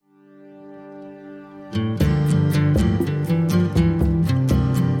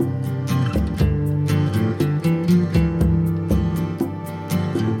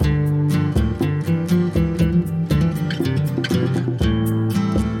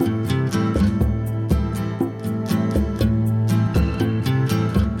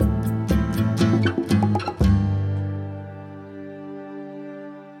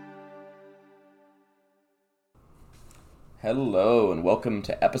Hello, and welcome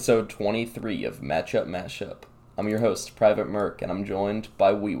to episode 23 of Matchup Mashup. I'm your host, Private Merc, and I'm joined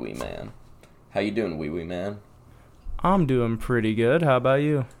by ABJ. How you doing, ABJ? I'm doing pretty good. How about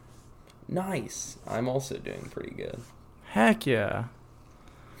you? Nice. I'm also doing pretty good. Heck yeah.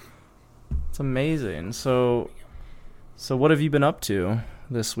 It's amazing. So what have you been up to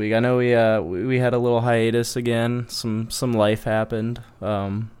this week? I know we had a little hiatus again. Some life happened.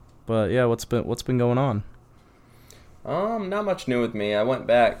 But yeah, what's been going on? Not much new with me. I went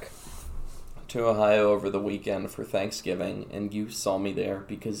back to Ohio over the weekend for Thanksgiving, and you saw me there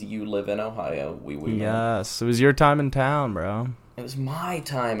because you live in Ohio. Yes, it was your time in town, bro. It was my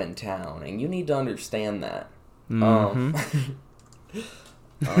time in town, and you need to understand that. Mm-hmm.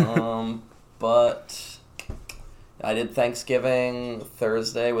 But I did Thanksgiving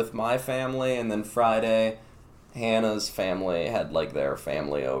Thursday with my family, and then Friday, Hannah's family had their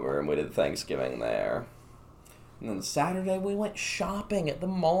family over, and we did Thanksgiving there. And then Saturday we went shopping at the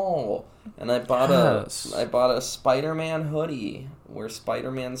mall, and I bought a Spider-Man hoodie where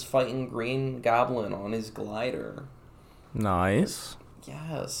Spider-Man's fighting Green Goblin on his glider. Nice.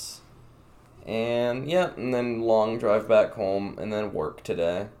 Yes. And and then long drive back home, and then work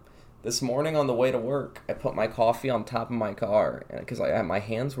today. This morning on the way to work, I put my coffee on top of my car because my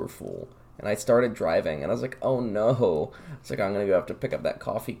hands were full. And I started driving, and I was like, "Oh no!" It's like I'm gonna have to pick up that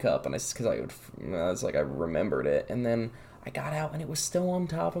coffee cup, and I remembered it, and then I got out, and it was still on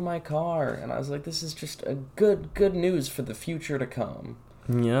top of my car, and I was like, "This is just a good news for the future to come."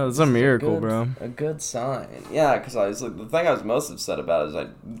 Yeah, it's a miracle, bro. A good sign. Yeah, because I was like, the thing I was most upset about is I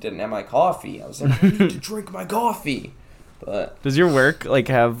didn't have my coffee. I was like, I need to drink my coffee. But does your work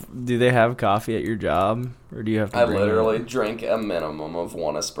do they have coffee at your job, or do you have to? I literally drink a minimum of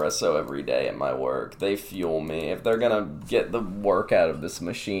one espresso every day at my work. They fuel me. If they're gonna get the work out of this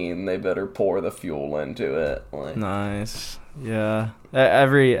machine, they better pour the fuel into it. Nice. Yeah.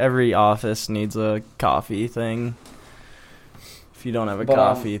 Every office needs a coffee thing. If you don't have a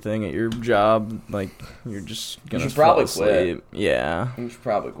coffee thing at your job, you're just gonna probably quit. Quit. Yeah. You should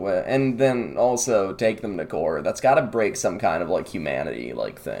probably quit. And then also take them to court. That's gotta break some kind of humanity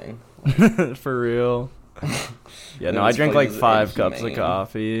thing. For real. Yeah, no, I drink 5 cups of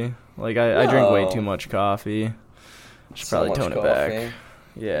coffee. I drink way too much coffee. Should probably tone it back.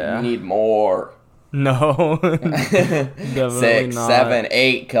 Yeah. You need more. No. Definitely 6, not. 7,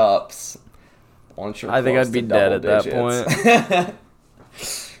 8 cups. I think I'd be dead at that point.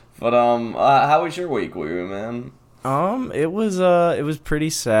 But how was your week, man? It was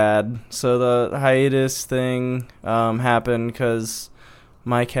pretty sad. So the hiatus thing happened because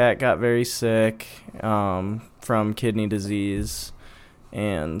my cat got very sick from kidney disease,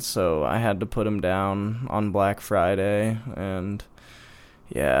 and so I had to put him down on Black Friday, and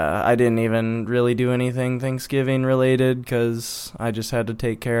yeah, I didn't even really do anything Thanksgiving related because I just had to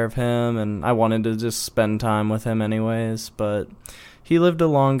take care of him, and I wanted to just spend time with him anyways, but he lived a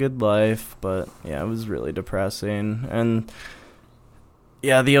long, good life, but yeah, it was really depressing. And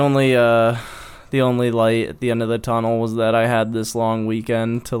yeah, the only light at the end of the tunnel was that I had this long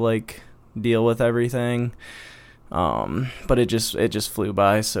weekend to deal with everything. But it just flew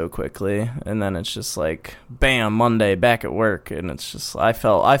by so quickly, and then it's just bam, Monday, back at work, and it's just I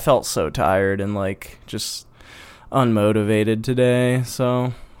felt so tired and just unmotivated today.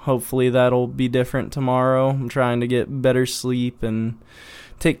 So hopefully that'll be different tomorrow. I'm trying to get better sleep and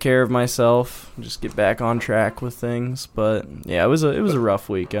take care of myself, just get back on track with things. But yeah, it was a rough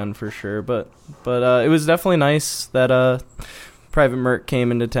weekend for sure, but it was definitely nice that Private Merc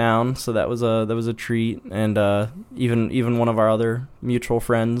came into town, so that was a treat, and even one of our other mutual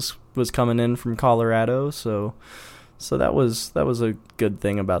friends was coming in from Colorado, so that was a good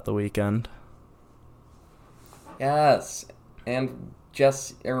thing about the weekend. Yes, and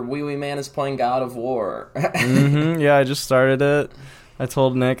ABJ is playing God of War. Yeah, I just started it. I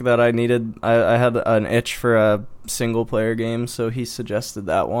told Nick that I had an itch for a single player game, so he suggested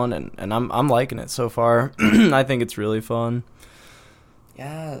that one, and I'm liking it so far. I think it's really fun.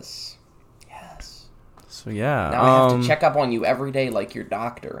 Yes. So yeah. Now I have to check up on you every day like your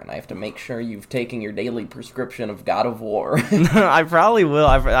doctor, and I have to make sure you've taken your daily prescription of God of War. I probably will.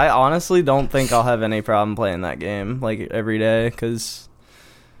 I honestly don't think I'll have any problem playing that game every day, because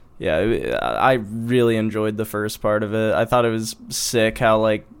Yeah, I really enjoyed the first part of it. I thought it was sick how,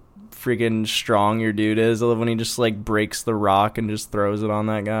 like, freaking strong your dude is. I love when he just, like, breaks the rock and just throws it on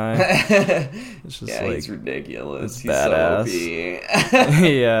that guy. It's just, yeah, like, he's ridiculous. It's He's badass. so OP.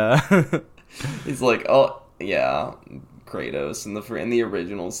 Yeah. He's like, oh, yeah, Kratos in the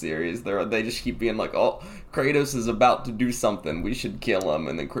original series, they just keep being like, oh, Kratos is about to do something, we should kill him,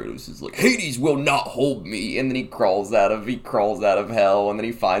 and then Kratos is like, Hades will not hold me, and then he crawls out of hell, and then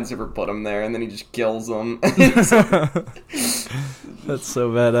he finds whoever put him there, and then he just kills him. That's so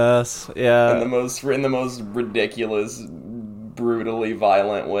badass. Yeah. In the most ridiculous, brutally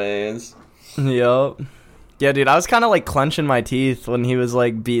violent ways. Yup. Yeah, dude, I was kind of, like, clenching my teeth when he was,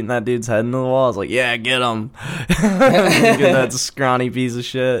 like, beating that dude's head into the wall. I was like, yeah, get him. Get that scrawny piece of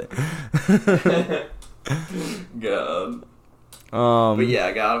shit. God. But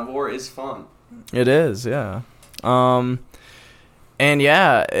yeah, God of War is fun. It is, yeah. And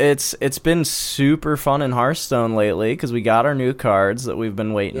yeah, it's been super fun in Hearthstone lately because we got our new cards that we've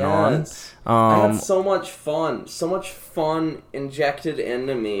been waiting on. I had so much fun injected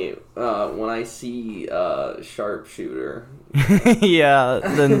into me when I see Sharpshooter. Yeah,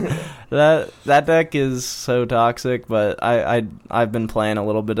 then that deck is so toxic, but I've been playing a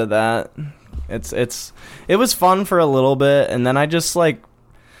little bit of that. It was fun for a little bit, and then I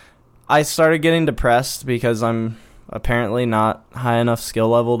started getting depressed because I'm apparently not high enough skill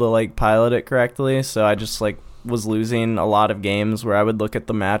level to, like, pilot it correctly, so I just, like, was losing a lot of games where I would look at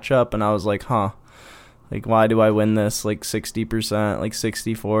the matchup and I was like, like, why do I win this, like, 60%, like,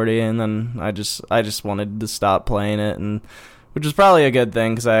 60-40, and then I just wanted to stop playing it, and which is probably a good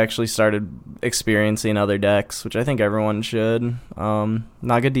thing because I actually started experiencing other decks, which I think everyone should.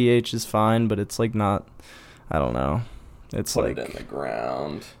 Naga DH is fine, but it's, like, not, I don't know. It's Put like it in the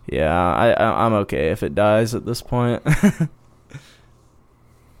ground. Yeah, I'm okay if it dies at this point.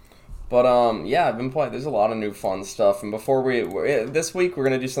 But yeah, I've been playing. There's a lot of new fun stuff, and before this week we're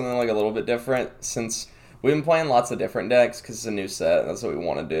gonna do something like a little bit different since we've been playing lots of different decks because it's a new set. That's what we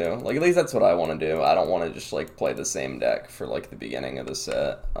want to do. Like, at least that's what I want to do. I don't want to just, like, play the same deck for, like, the beginning of the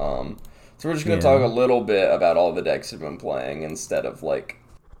set. So we're just gonna talk a little bit about all the decks we've been playing instead of like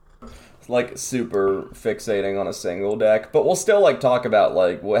super fixating on a single deck, but we'll still, like, talk about,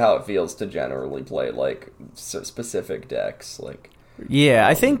 like, how it feels to generally play, like, specific decks, like. Yeah,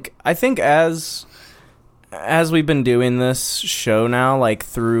 I think as we've been doing this show now, like,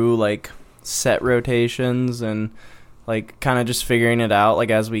 through, like, set rotations and, like, kind of just figuring it out,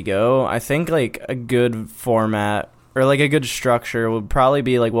 like, as we go, I think, like, a good format or, like, a good structure would probably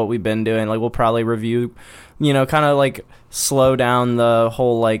be, like, what we've been doing. Like, we'll probably review, kind of, like, slow down the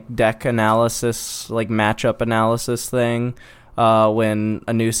whole, like, deck analysis, like, matchup analysis thing when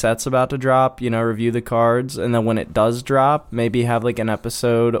a new set's about to drop, review the cards, and then when it does drop, maybe have, like, an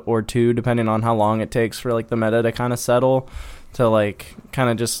episode or two, depending on how long it takes for, like, the meta to kind of settle, to, like, kind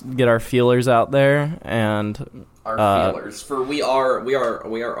of just get our feelers out there. And our feelers for we are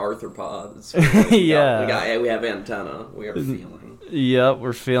arthropods. We have antenna. We are feeling. Yep,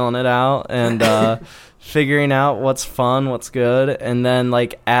 we're feeling it out and figuring out what's fun, what's good, and then,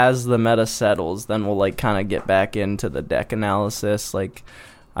 like, as the meta settles, then we'll, like, kind of get back into the deck analysis. Like,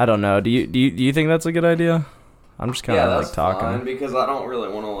 I don't know. Do you think that's a good idea? I'm just kind of like talking. Fine, because I don't really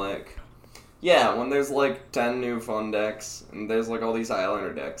want to, like. Yeah, when there's, like, 10 new fun decks, and there's, like, all these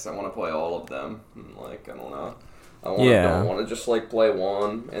Highlander decks, I want to play all of them. And, like, I don't know. I don't want to just, like, play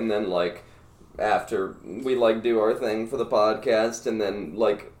one, and then, like, after we, like, do our thing for the podcast, and then,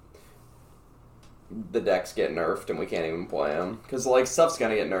 like, the decks get nerfed and we can't even play them. Because, like, stuff's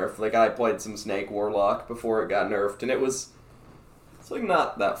gonna get nerfed. Like, I played some Snake Warlock before it got nerfed, and it's, like,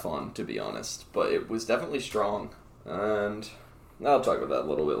 not that fun, to be honest. But it was definitely strong. And I'll talk about that a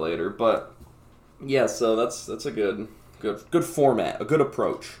little bit later, but. Yeah, so that's a good format, a good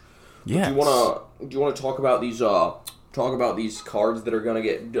approach. Yeah. Do you want to talk about these cards that are going to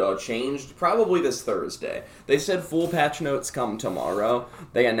get changed? Probably this Thursday. They said full patch notes come tomorrow.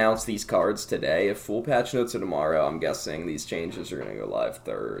 They announced these cards today. If full patch notes are tomorrow, I'm guessing these changes are going to go live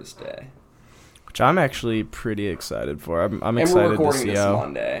Thursday. Which I'm actually pretty excited for. I'm excited to see how. And we're recording this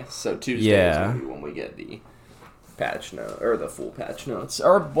Monday, so Tuesday is going to be when we get the patch note, or the full patch notes.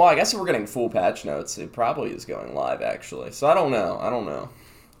 Or, well, I guess if we're getting full patch notes, it probably is going live, actually. So I don't know.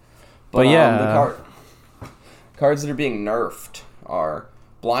 But yeah. The cards that are being nerfed are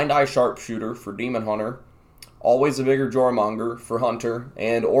Blind Eye Sharpshooter for Demon Hunter, Always a Bigger Jormonger for Hunter,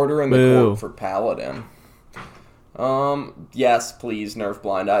 and Order in the Court for Paladin. Yes, please nerf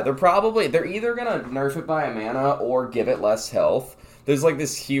Blind Eye. They're either gonna nerf it by a mana or give it less health. There's, like,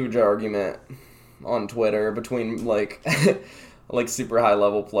 this huge argument on Twitter between, like, like super high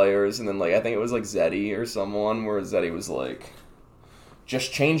level players, and then like I think it was like Zeddy or someone where Zeddy was like,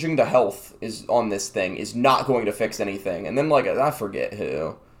 just changing the health is on this thing is not going to fix anything, and then like I forget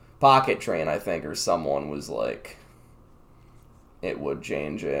who, Pocket Train I think or someone was like, it would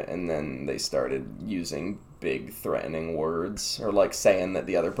change it, and then they started using big threatening words or like saying that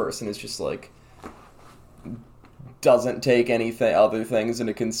the other person is just like doesn't take anything other things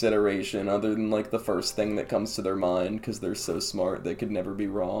into consideration other than like the first thing that comes to their mind because they're so smart they could never be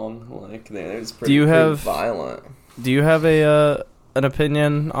wrong. Like it's pretty violent. Do you have a an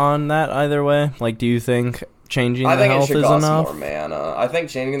opinion on that either way? Like, do you think changing the health is enough? I think it should cost more mana. I think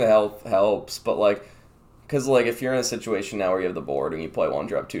changing the health helps, but like, because like if you're in a situation now where you have the board and you play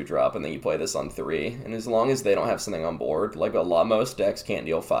 1-drop, 2-drop, and then you play this on 3, and as long as they don't have something on board, like most decks can't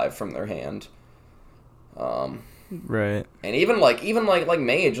deal 5 from their hand. Right. And even like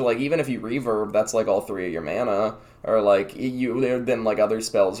mage, like even if you reverb, that's like all 3 of your mana, or like then like other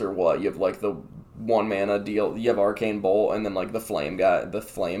spells are what you have like the 1 mana deal. You have Arcane Bolt, and then like the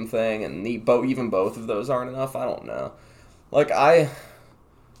flame thing, and even both of those aren't enough. I don't know. Like I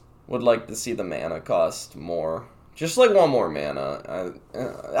would like to see the mana cost more, just like 1 more mana.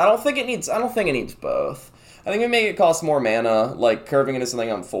 I don't think it needs both. I think we make it cost more mana, like curving into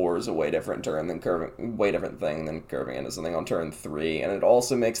something on 4 is a way different thing than curving into something on turn 3, and it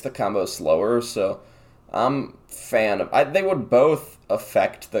also makes the combo slower, so I'm fan of... they would both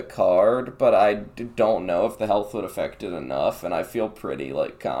affect the card, but I don't know if the health would affect it enough, and I feel pretty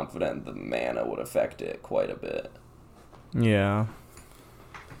like confident the mana would affect it quite a bit. Yeah.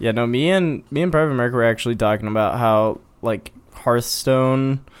 Yeah, no, me and Private Merc were actually talking about how, like,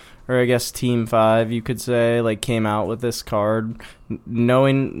 Hearthstone, or I guess Team 5, you could say, like, came out with this card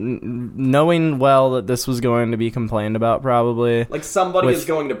knowing well that this was going to be complained about, probably. Like, somebody is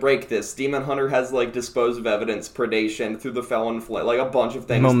going to break this. Demon Hunter has, like, Dispose of Evidence, Predation, Through the Felon Flame, like, a bunch of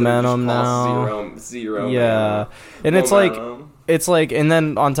things Momentum that just cost zero yeah. mana. And it's like, and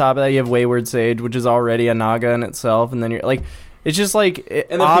then on top of that, you have Wayward Sage, which is already a Naga in itself, and then you're, like... It's just like,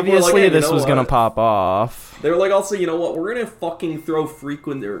 obviously like, hey, this was going to pop off. They were like, also, you know what, we're going to fucking throw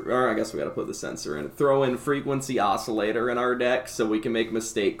or I guess we got to put the sensor in. Throw in Frequency Oscillator in our deck so we can make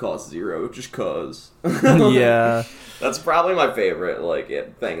Mistake cost 0, just cause. Yeah. That's probably my favorite, like,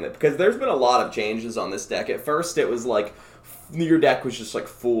 thing. Because there's been a lot of changes on this deck. At first, it was like, your deck was just, like,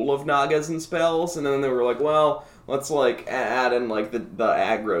 full of Nagas and spells, and then they were like, well... Let's, like, add in, like, the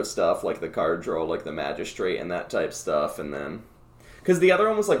aggro stuff, like the card draw, like the Magistrate and that type stuff, and then... Because the other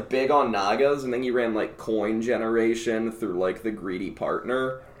one was, like, big on Nagas, and then you ran, like, coin generation through, like, the Greedy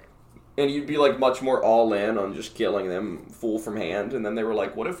Partner, and you'd be, like, much more all-in on just killing them full from hand, and then they were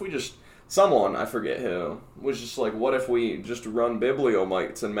like, what if we just... Someone, I forget who, was just like, what if we just run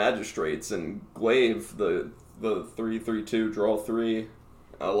Bibliomites and Magistrates and glaive the 3/3/2 draw 3,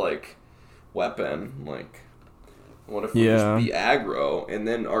 like, weapon, like... What if we just be aggro, and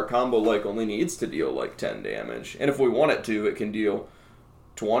then our combo, like, only needs to deal, like, 10 damage. And if we want it to, it can deal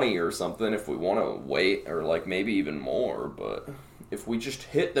 20 or something if we want to wait, or, like, maybe even more. But if we just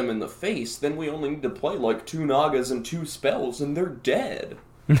hit them in the face, then we only need to play, like, 2 Nagas and 2 spells, and they're dead.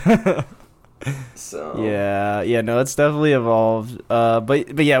 So... Yeah, no, it's definitely evolved.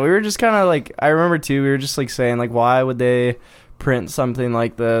 But yeah, we were just kind of, like, I remember, too, we were just, like, saying, like, why would they... print something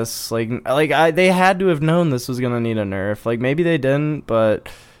like this, they had to have known this was gonna need a nerf. Like, maybe they didn't, but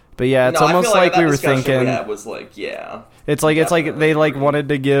yeah, it's almost like we were thinking. That was like, yeah. It's like they like wanted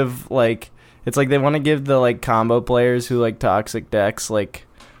to give like it's like they want to give the like combo players who like toxic decks like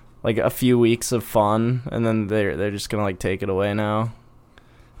a few weeks of fun, and then they're just gonna like take it away now.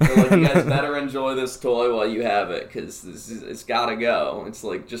 So, like, you guys better enjoy this toy while you have it, because it's gotta go. It's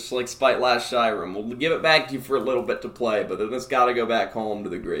like, just like Spite Last Shyrim. We'll give it back to you for a little bit to play, but then it's gotta go back home to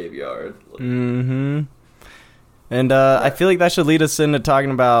the graveyard. Like, And I feel like that should lead us into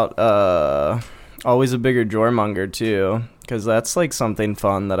talking about Always a Bigger Jormonger, too, because that's like something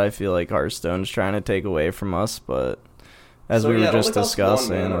fun that I feel like Hearthstone's trying to take away from us, but... As we were just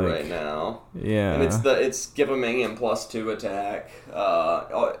discussing, like, right now, yeah, and it's give a minion +2 attack.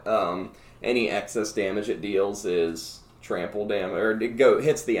 Any excess damage it deals is trample damage, or it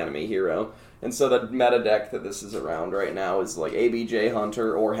hits the enemy hero. And so the meta deck that this is around right now is like ABJ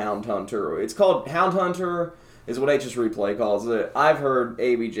Hunter or Hound Hunter. It's called Hound Hunter, is what HS Replay calls it. I've heard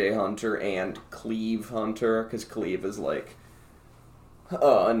ABJ Hunter and Cleave Hunter, because Cleave is like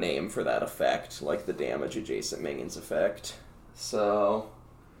a name for that effect, like the damage adjacent minions effect. So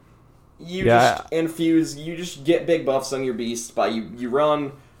you just get big buffs on your beast by you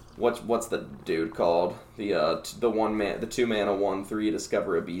run what's the dude called? The 2 mana 1/3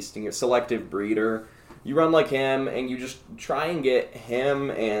 discover a beast in your Selective Breeder, You run like him, and you just try and get him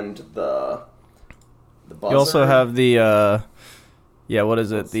and the buzzard. You also have the, what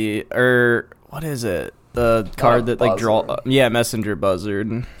is it? What is it? The card that, like, messenger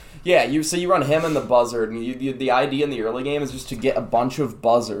buzzard. Yeah, you run him and the buzzard, and the idea in the early game is just to get a bunch of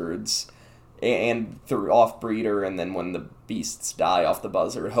buzzards and through off breeder, and then when the beasts die off the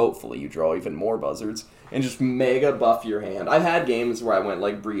buzzard, hopefully you draw even more buzzards and just mega buff your hand. I've had games where I went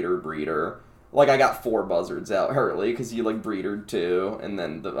like breeder. Like I got 4 buzzards out early because you like breedered 2, and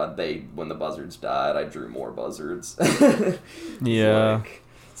then when the buzzards died, I drew more buzzards. Yeah.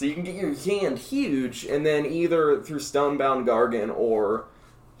 So you can get your hand huge, and then either through Stonebound Gargan or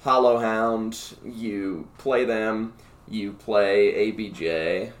Hollow Hound, you play them. You play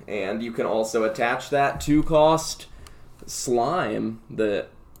ABJ, and you can also attach that 2-cost slime, the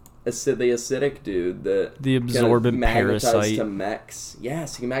acidic dude that the absorbent parasite to mechs.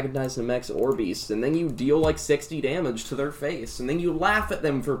 Yes, you can magnetize to mechs or beasts, and then you deal like 60 damage to their face, and then you laugh at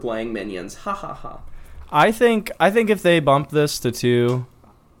them for playing minions. Ha ha ha. I think if they bump this to 2,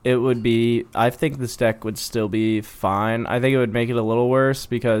 it would be. I think this deck would still be fine. I think it would make it a little worse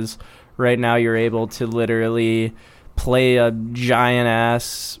because right now you're able to literally play a giant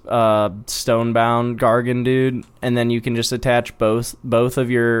ass stonebound Gargan dude, and then you can just attach both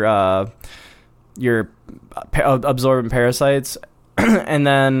of your absorbent parasites, and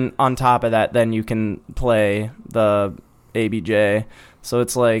then on top of that, then you can play the ABJ. So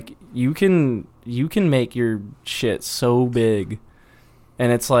it's like you can make your shit so big,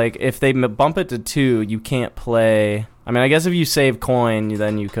 and it's like if they bump it to 2, you can't play. I mean, I guess if you save coin,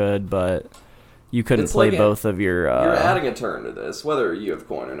 then you could, but you couldn't play both of your... You're adding a turn to this, whether you have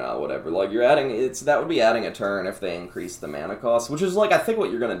coin or not, whatever. Like, you're adding... that would be adding a turn if they increase the mana cost, which is, like, I think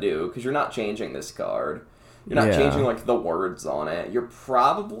what you're going to do, because you're not changing this card. You're not changing, like, the words on it. You're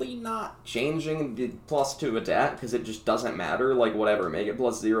probably not changing the +2 attack, because it just doesn't matter. Like, whatever, make it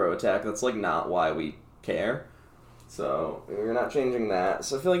 +0 attack. That's, like, not why we care. So, you're not changing that.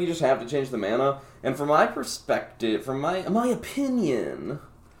 So I feel like you just have to change the mana. And from my perspective, from my opinion...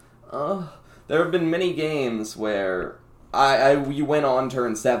 there have been many games where you win on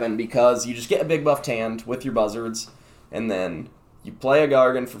turn 7 because you just get a big buffed hand with your buzzards, and then you play a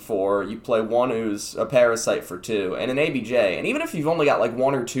Gargan for 4, you play 1 Ooze, a Parasite for 2, and an ABJ. And even if you've only got like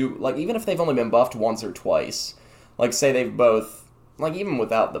 1 or 2, like even if they've only been buffed once or twice, like say they've both, like even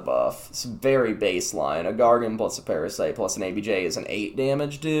without the buff, it's very baseline. A Gargan plus a Parasite plus an ABJ is an 8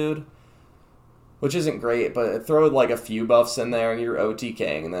 damage dude. Which isn't great, but throw like a few buffs in there and you're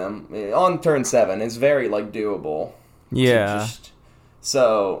OTKing them. On turn 7, it's very like doable. Yeah.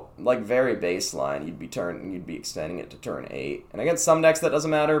 So, like very baseline, you'd be extending it to turn 8. And against some decks that doesn't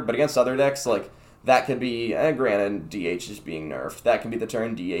matter, but against other decks, like that could be, granted DH is being nerfed. That can be the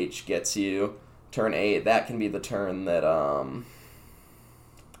turn DH gets you. Turn 8, that can be the turn that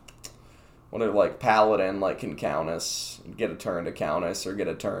like Paladin like can Countess, get a turn to Countess or get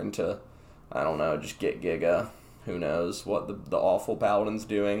a turn to, I don't know, just get Giga. Who knows what the awful Paladin's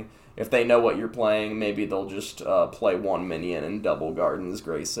doing. If they know what you're playing, maybe they'll just play 1 minion and double Garden's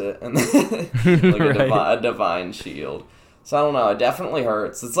Grace it. And then like a Divine Shield. So I don't know, it definitely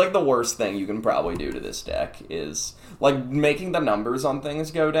hurts. It's like the worst thing you can probably do to this deck is, like, making the numbers on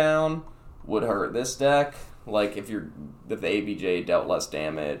things go down would hurt this deck. Like, if the ABJ dealt less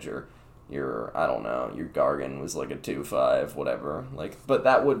damage, or your Gargan was like a 2/5, whatever. Like, but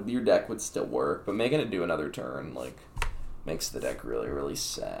your deck would still work. But making it do another turn, like, makes the deck really, really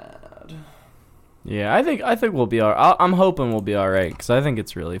sad. Yeah, I think we'll be alright. I'm hoping we'll be alright because I think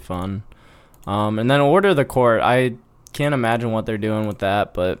it's really fun. And then Order of the Court, I can't imagine what they're doing with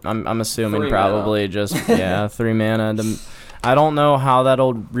that, but I'm assuming 3 probably mana. Just 3 mana. I don't know how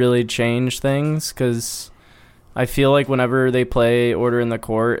that'll really change things because I feel like whenever they play Order in the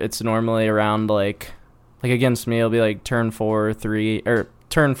Court, it's normally around like against me, it'll be like turn 4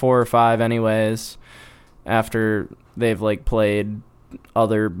 or 5 anyways, after they've like played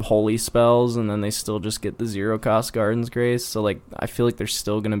other holy spells, and then they still just get the 0-cost Garden's Grace. So like I feel like they're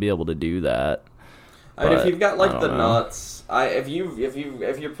still gonna be able to do that. I mean, if you've got like the nuts, if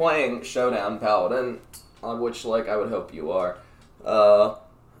you're playing Showdown Paladin, which like I would hope you are,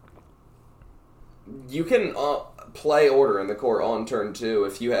 you can play Order in the Court on turn 2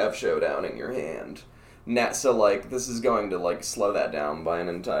 if you have Showdown in your hand. So like this is going to like slow that down by an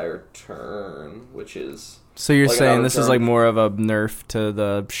entire turn, which is. So you're saying this is like more of a nerf to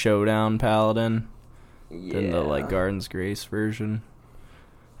the Showdown Paladin than the like Garden's Grace version?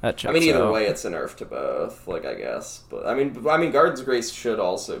 That checks out. Either way, it's a nerf to both, like, I guess. But I mean, Garden's Grace should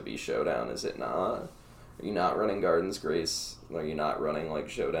also be Showdown, is it not? Are you not running Garden's Grace? Are you not running like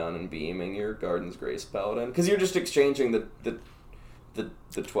Showdown and beaming your Garden's Grace Paladin? Because you're just exchanging the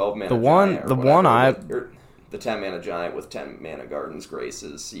 12 mana giant the 10 mana giant with 10 mana Garden's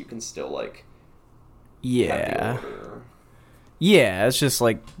Graces, so you can still like yeah. Yeah, it's just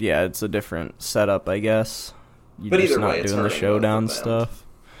like it's a different setup, I guess. You're but just either not way, doing the Showdown stuff.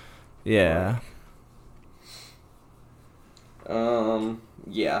 Yeah.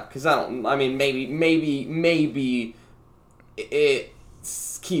 Yeah, because maybe it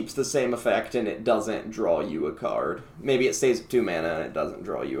keeps the same effect and it doesn't draw you a card. Maybe it stays at 2 mana and it doesn't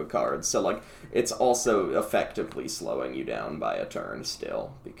draw you a card. So, like, it's also effectively slowing you down by a turn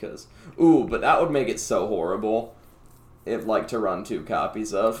still. Because, but that would make it so horrible if, like, to run 2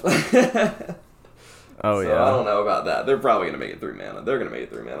 copies of. Oh, so yeah. I don't know about that. They're probably going to make it 3 mana. They're going to make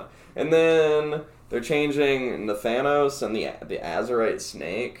it 3 mana. And then they're changing Nathanos and the Azurite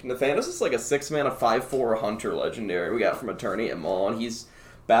Snake. Nathanos is like a 6 mana 5/4 Hunter legendary we got from Attorney at Maul. He's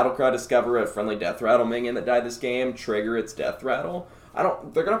Battlecry, discover a friendly Death Rattle minion that died this game, trigger its Death Rattle.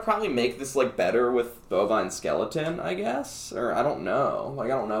 They're going to probably make this like better with Bovine Skeleton, I guess? Or I don't know. Like,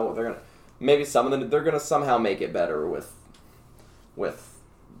 I don't know what they're going to... Maybe some of them... They're going to somehow make it better with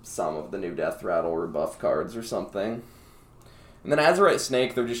some of the new Death Rattle rebuff cards or something. And then Azurite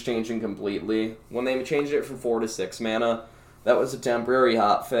Snake, they're just changing completely. When they changed it from 4 to 6 mana, that was a temporary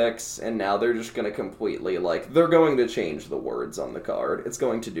hotfix, and now they're just going to completely, like, they're going to change the words on the card. It's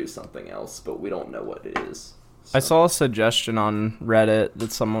going to do something else, but we don't know what it is. So. I saw a suggestion on Reddit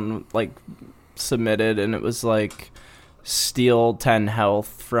that someone, like, submitted, and it was, like, steal 10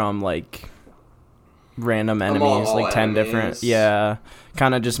 health from, like, random enemies, like 10 enemies. Different, yeah,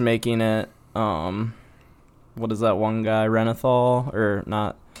 kind of just making it, what is that one guy, Renathal, or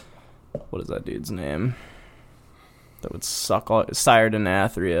not, what is that dude's name, that would suck all, Sired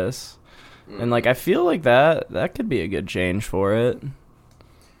Athreus, and, like, I feel like that could be a good change for it.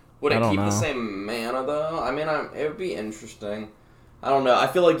 Would it keep the same mana, though? I mean, it would be interesting. I don't know, I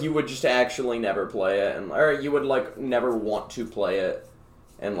feel like you would just actually never play it, or you would, like, never want to play it,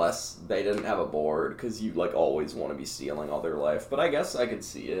 unless they didn't have a board, because you, like, always want to be stealing all their life. But I guess I could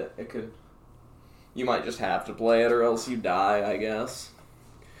see it. It could... You might just have to play it, or else you die, I guess.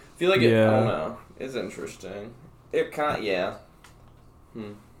 I feel like I don't know. It's interesting. It kind of... Yeah.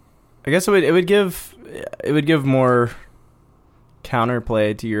 I guess it would give more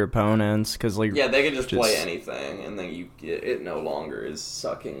counterplay to your opponents, because, like... Yeah, they could just play anything, and then it no longer is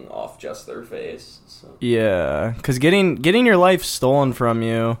sucking off just their face. So. Yeah, because getting your life stolen from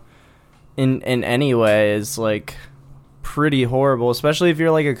you in any way is, like, pretty horrible, especially if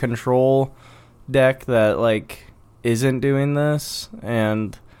you're, like, a control deck that, like, isn't doing this,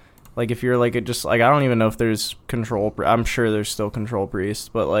 and, like, if you're, like, I don't even know if there's control... I'm sure there's still control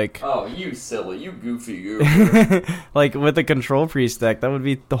priest, but, like... Oh, you silly, you goofy goober. Like, with the control priest deck, that would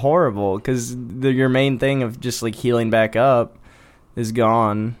be horrible, because your main thing of just, like, healing back up is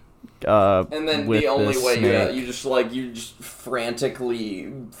gone. And then the only way you just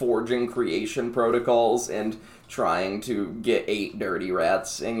frantically forging creation protocols and trying to get 8 dirty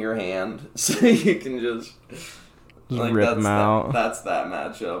rats in your hand, so you can just like, rip them out. That's that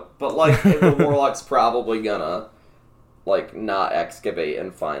matchup. But like, the warlock's probably gonna like not excavate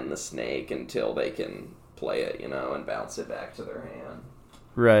and find the snake until they can play it, and bounce it back to their hand.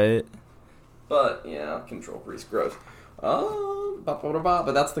 Right. But yeah, control priest gross.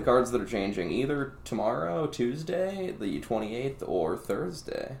 But that's the cards that are changing either tomorrow, Tuesday, the 28th, or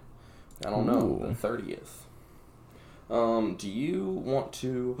Thursday. I don't know, the 30th. Do you want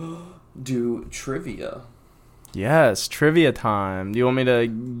to do trivia? Yes, trivia time. Do you want me to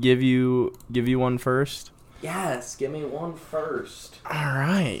give you one first? Yes, give me one first. All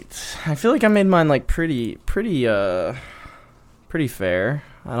right. I feel like I made mine like pretty fair.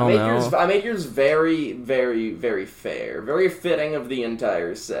 I don't know. I made yours very, very, very fair. Very fitting of the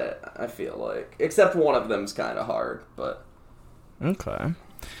entire set, I feel like. Except one of them's kind of hard, but... Okay.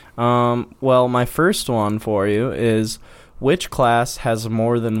 Well, my first one for you is, which class has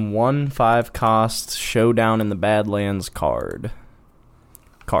more than one 5-cost Showdown in the Badlands cards?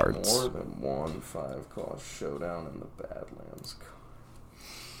 More than one 5-cost Showdown in the Badlands card.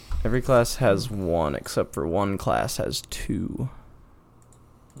 Every class has one, except for one class has 2.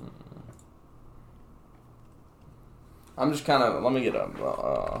 I'm just kind of... Let me get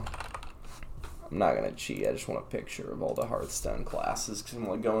a... I'm not going to cheat. I just want a picture of all the Hearthstone classes, because I'm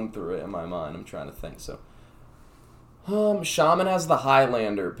like going through it in my mind. I'm trying to think. So, Shaman has the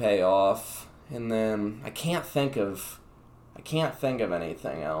Highlander payoff, and then I can't think of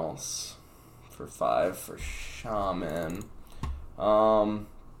anything else for 5 for Shaman.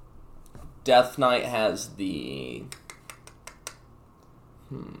 Death Knight has the...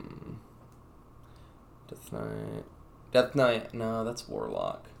 Death Knight... No, that's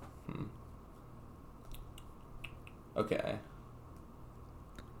Warlock. Okay.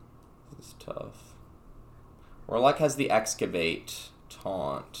 This is tough. Warlock has the Excavate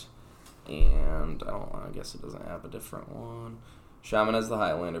taunt. And I guess it doesn't have a different one. Shaman has the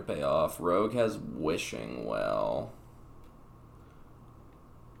Highlander payoff. Rogue has Wishing Well.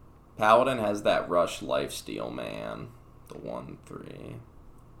 Paladin has that Rush Lifesteal Man. The 1/3.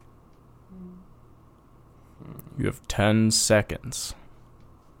 You have 10 seconds.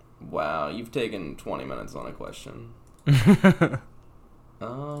 Wow, you've taken 20 minutes on a question.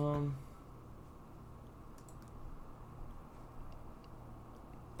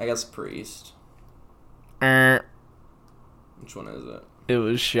 I guess Priest. Which one is it? It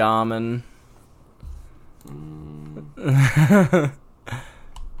was Shaman.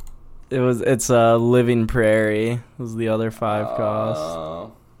 It's a Living Prairie. Was the other 5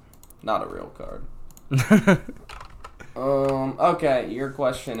 cost. Not a real card. Okay, your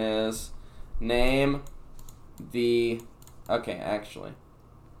question is name the... Okay, actually.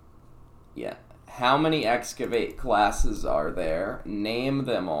 Yeah. How many Excavate classes are there? Name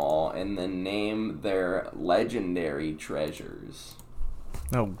them all, and then name their legendary treasures.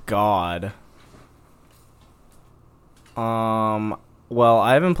 Oh, God. Well,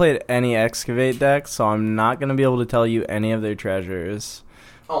 I haven't played any Excavate decks, so I'm not going to be able to tell you any of their treasures.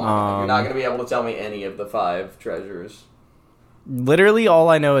 Oh my God, you're not going to be able to tell me any of the 5 treasures. Literally all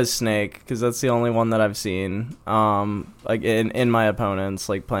I know is Snake, because that's the only one that I've seen, like in my opponents,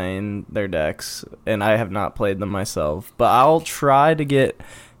 like playing their decks, and I have not played them myself. But I'll try to get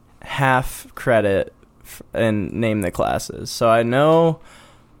half credit and name the classes. So I know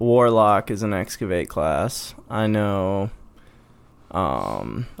Warlock is an Excavate class. I know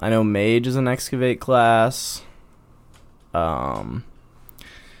Mage is an Excavate class. I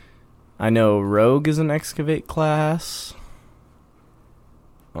know Rogue is an Excavate class.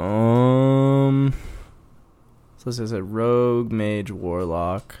 So this is a Rogue, Mage,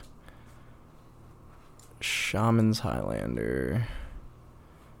 Warlock, Shaman's Highlander.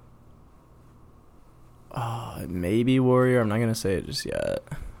 Maybe Warrior. I'm not gonna say it just yet.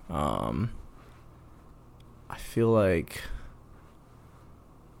 I feel like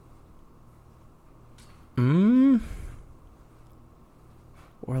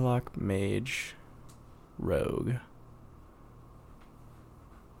Warlock, Mage, Rogue.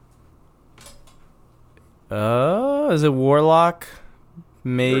 Is it Warlock,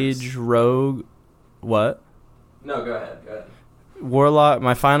 Mage, Rogue? What? No, go ahead. Warlock.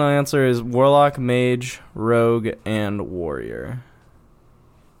 My final answer is Warlock, Mage, Rogue, and Warrior.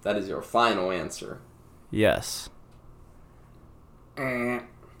 That is your final answer. Yes.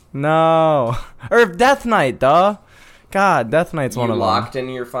 No. Or Death Knight, duh. God, Death Knight's one of them. You locked in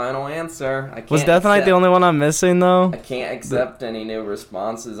your final answer. Was Death Knight the only one I'm missing, though? I can't accept any new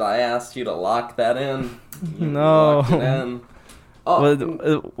responses. I asked you to lock that in. No. Locked it in.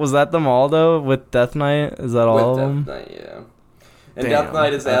 Oh. Was that them all, though, with Death Knight? Is that all of them? With Death Knight, yeah. And Death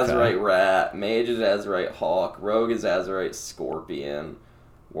Knight is Azerite Rat. Mage is Azerite Hawk. Rogue is Azerite Scorpion.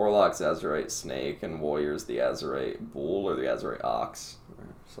 Warlock's Azerite Snake. And Warrior's the Azerite Bull or the Azerite Ox. Or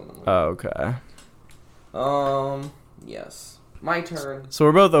something like that. Okay. Yes. My turn. So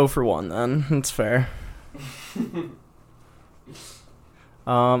we're both 0 for 1 then. It's fair.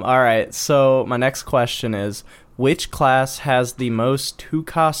 Alright, so my next question is, which class has the most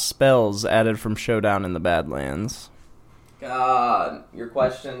 2-cost spells added from Showdown in the Badlands? God, your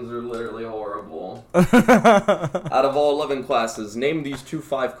questions are literally horrible. Out of all 11 classes, name these 2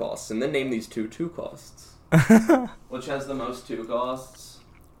 5 costs, and then name these 2 2 costs. Which has the most 2 costs?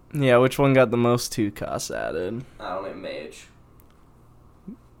 Yeah, which one got the most 2 costs added? I don't know, Mage.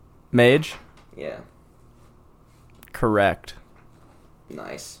 Mage? Yeah. Correct.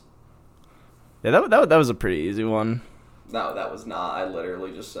 Nice. Yeah, that was a pretty easy one. No, that was not. I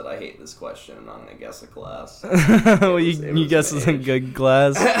literally just said I hate this question, and I'm going to guess a class. Well, you guess it's a good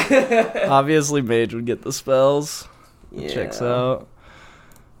class. Obviously, Mage would get the spells. Yeah. Checks out.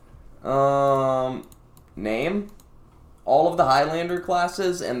 Name all of the Highlander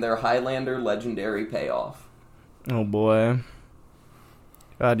classes and their Highlander legendary payoff. Oh, boy.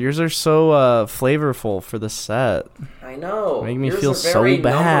 God, yours are so flavorful for the set. I know. Make me feel so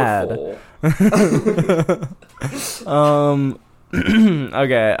bad.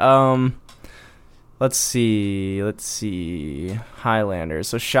 Okay, let's see. Highlander.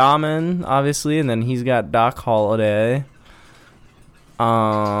 So Shaman, obviously, and then he's got Doc Holliday.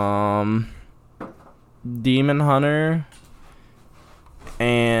 Demon Hunter.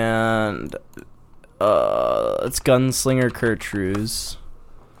 and it's Gunslinger Kurtruz.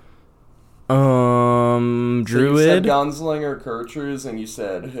 Druid. So you said Gunslinger Kurtruz, and you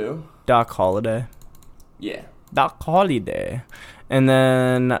said who? Doc Holliday. Yeah. Doc Holliday. And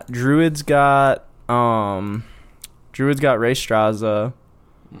then Druid's got Ray Straza.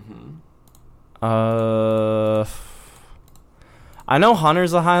 I know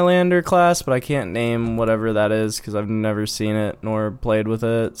Hunter's a Highlander class, but I can't name whatever that is because I've never seen it nor played with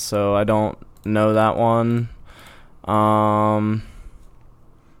it, so I don't know that one. But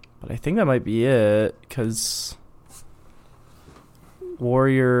I think that might be it because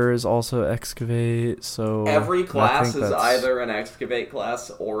Warrior is also Excavate, so every class is either an Excavate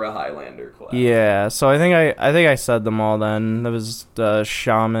class or a Highlander class. Yeah, so I think I said them all then. That was the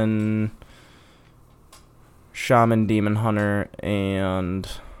Shaman, Demon Hunter, and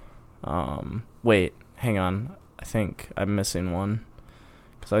wait, hang on. I think I'm missing one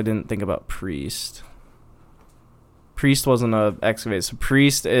because I didn't think about Priest. Priest wasn't a Excavate, so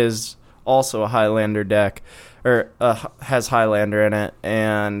Priest is also a Highlander deck, or has Highlander in it,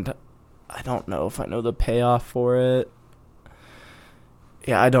 and I don't know if I know the payoff for it.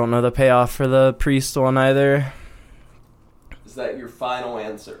 Yeah, I don't know the payoff for the Priest one either. Is that your final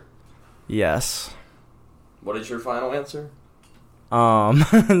answer? Yes. What is your final answer?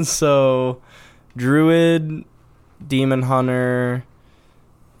 So Druid, Demon Hunter,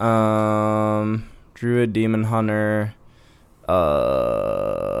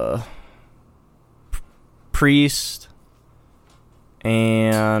 Priest,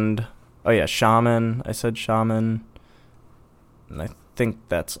 and Shaman. I said Shaman, and I think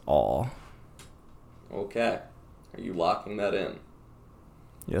that's all. Okay. Are you locking that in?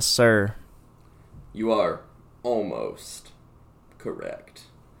 Yes, sir. You are almost correct.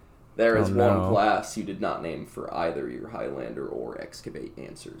 There is one class you did not name for either your Highlander or Excavate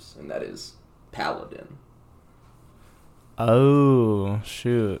answers, and that is Paladin. Oh,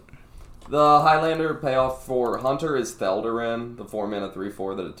 shoot. The Highlander payoff for Hunter is Theldarin, the 4-mana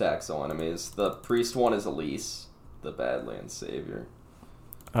 3/4 that attacks all enemies. The Priest one is Elise, the Badlands Savior.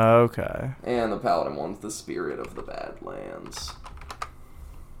 Okay. And the Paladin one's the Spirit of the Badlands.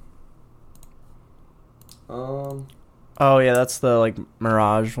 Oh, yeah, that's the,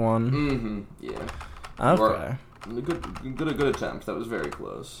 Mirage one. Mm-hmm, yeah. Okay. Good attempt. That was very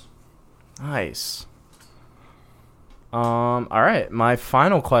close. Nice. Alright, my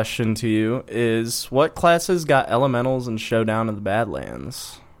final question to you is, what classes got elementals in Showdown of the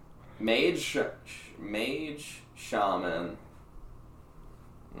Badlands? Mage, Shaman.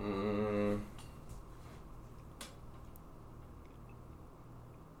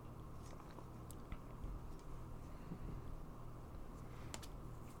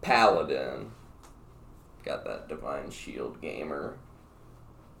 Paladin. Got that Divine Shield gamer.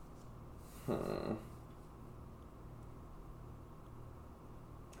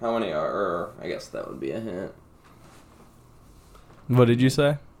 How many are... I guess that would be a hint. What did you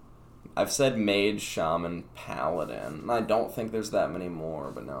say? I've said Mage, Shaman, Paladin. I don't think there's that many more,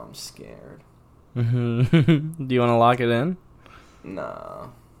 but now I'm scared. Do you want to lock it in? Nah.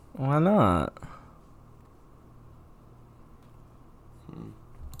 Why not?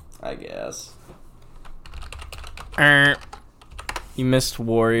 I guess. You missed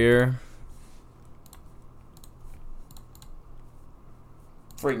Warrior.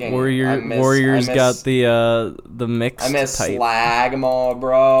 Warrior's got the mixed type. I miss Slagmaw,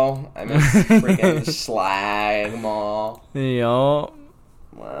 bro. I miss freaking Slagmaw. Yo.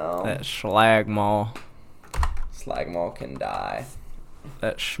 Well. That Slagmaw. Slagmaw can die.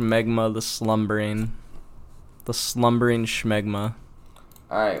 That Schmegma, the slumbering. The slumbering Schmegma.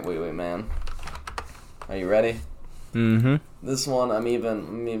 Alright, wait, man. Are you ready? Mm-hmm. This one, I'm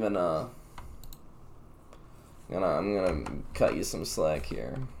gonna cut you some slack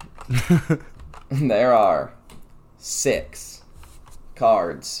here. There are 6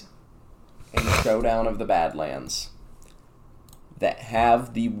 cards in Showdown of the Badlands that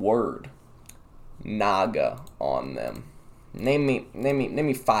have the word Naga on them. Name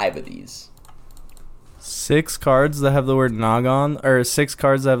me 5 of these. 6 cards that have the word Naga on, or 6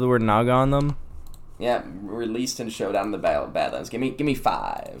 cards that have the word Naga on them? Yeah, released in Showdown of the Badlands. Give me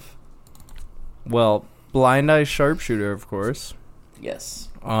 5. Well, Blind Eye Sharpshooter, of course. Yes.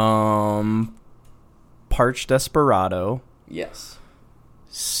 Parched Desperado. Yes.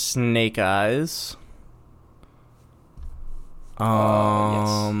 Snake Eyes.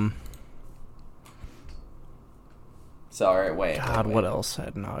 Yes. Sorry, wait. God, wait. what else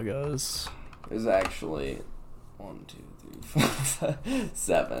had Nagas? There's actually 1, 2, 3, 4, 5,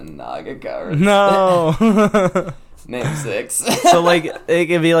 7 Naga cards. No. Name 6. So, like, it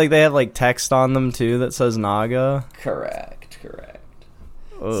could be like they have, like, text on them, too, that says Naga? Correct. Ugh.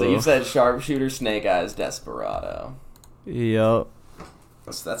 So you said Sharpshooter, Snake Eyes, Desperado. Yep.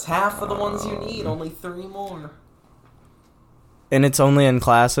 So that's half of the ones you need. Only 3 more. And it's only in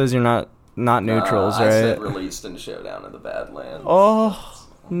classes? You're not neutrals, right? I said released in Showdown in the Badlands. Oh,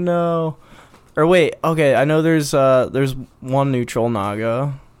 no. Or wait, okay, I know there's one neutral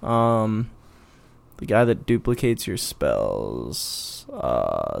Naga. The guy that duplicates your spells.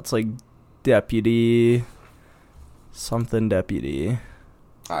 It's like Deputy. Something Deputy.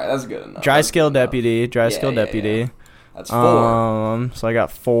 Alright, that's good enough. Dry Skill Deputy. Deputy. That's 4. So I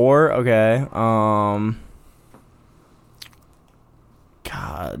got 4. Okay.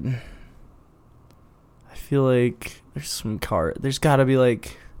 God. I feel like there's some there's gotta be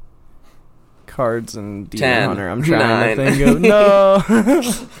like cards in Demon 10, Hunter. I'm trying 9. to think of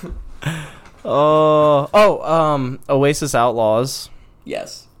no. Oasis Outlaws.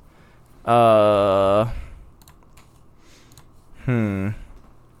 Yes. Load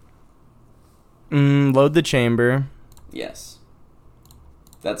the chamber. Yes.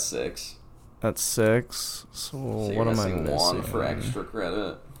 That's 6. That's 6. So what am I missing? 1 for extra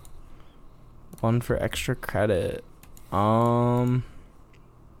credit. 1 for extra credit.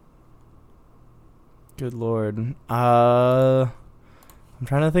 Good lord. I'm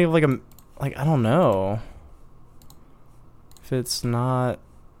trying to think of I don't know. If it's not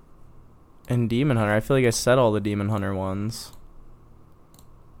in Demon Hunter, I feel like I said all the Demon Hunter ones.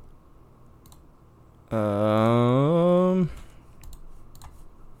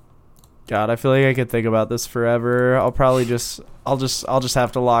 God, I feel like I could think about this forever. I'll just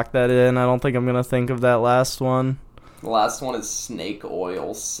have to lock that in. I don't think I'm gonna think of that last one. The last one is Snake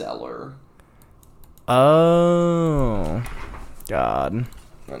Oil Seller. Oh, God.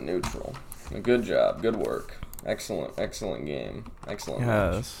 A neutral. Good job. Good work. Excellent game. Excellent.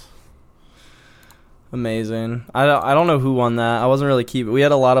 Yes. Match. Amazing. I don't know who won that. I wasn't really keeping. We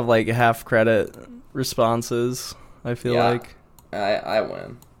had a lot of like half credit responses. I feel like. I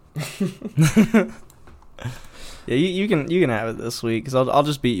win. Yeah, you can have it this week because I'll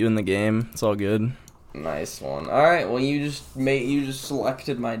just beat you in the game. It's all good. Nice one. All right. Well, you just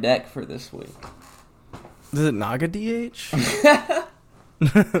selected my deck for this week. Is it Naga DH?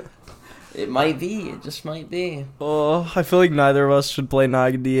 It might be. It just might be. Oh, I feel like neither of us should play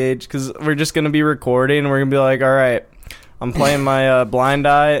Naga DH because we're just gonna be recording and we're gonna be like, all right, I'm playing my blind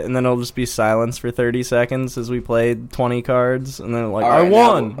eye, and then it'll just be silence for 30 seconds as we played 20 cards, and then like, I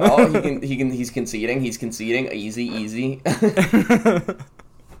won. He's conceding. He's conceding. Easy.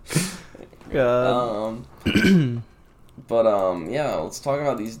 God. Yeah, let's talk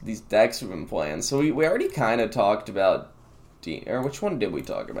about these decks we've been playing. So we already kind of talked about or which one did we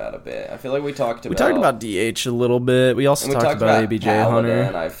talk about a bit? I feel like we talked about DH a little bit. We also talked about ABJ Hunter.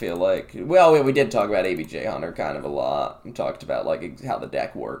 And I feel like we did talk about ABJ Hunter kind of a lot. We talked about like how the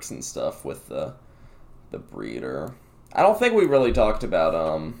deck works and stuff with the breeder. I don't think we really talked about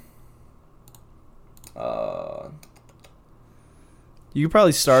you could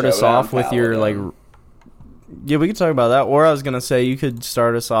probably start us off with your like. Yeah, we could talk about that. Or I was gonna say you could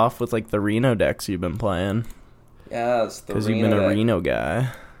start us off with like the Reno decks you've been playing. Yeah, it's the Reno. Because you've been a Reno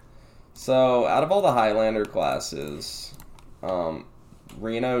guy. So out of all the Highlander classes,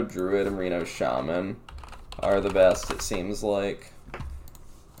 Reno Druid and Reno Shaman are the best. It seems like.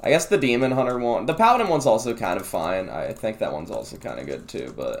 I guess the Demon Hunter one, the Paladin one's also kind of fine. I think that one's also kind of good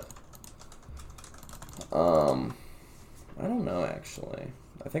too, but I don't know actually.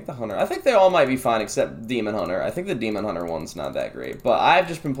 I think they all might be fine except Demon Hunter. I think the Demon Hunter one's not that great. But I've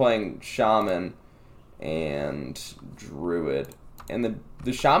just been playing Shaman and Druid. And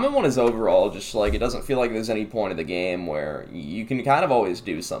the Shaman one is overall just like, it doesn't feel like there's any point of the game where you can kind of always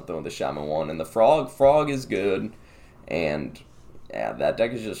do something with the Shaman one. And the Frog is good. And yeah, that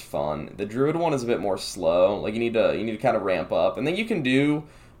deck is just fun. The Druid one is a bit more slow. Like you need to kind of ramp up. And then you can do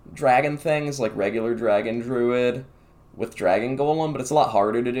dragon things like regular Dragon Druid with Dragon Golem, but it's a lot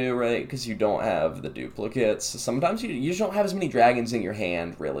harder to do, right? Because you don't have the duplicates. Sometimes you just don't have as many dragons in your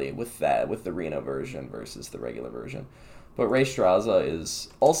hand, really, with the Reno version versus the regular version. But Ray Straza is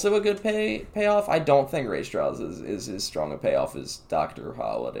also a good payoff. I don't think Ray Straza is as strong a payoff as Dr.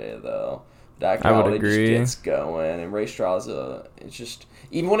 Holiday, though. Dr. Holiday just gets going, and Ray Straza, it's just,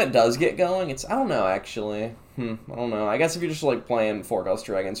 even when it does get going, I don't know, actually. I don't know. I guess if you're just, like, playing 4-cost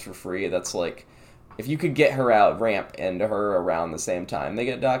dragons for free, that's, like, if you could get her out, ramp into her around the same time they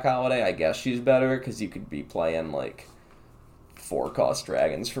get Doc Holiday, I guess she's better, because you could be playing, like, 4-cost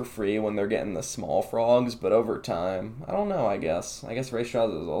dragons for free when they're getting the small frogs, but over time, I don't know, I guess. I guess Race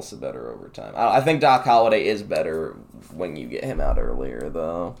Strauss is also better over time. I think Doc Holliday is better when you get him out earlier,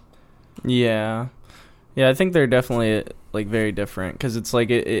 though. Yeah. Yeah, I think they're definitely, like, very different, because it's like,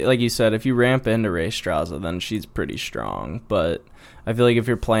 like you said, if you ramp into Race Strauss, then she's pretty strong, but I feel like if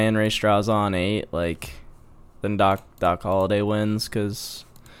you're playing Race Strauss on 8, like, then Doc Holliday wins, because...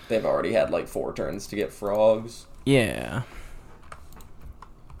 They've already had, like, 4 turns to get frogs. Yeah.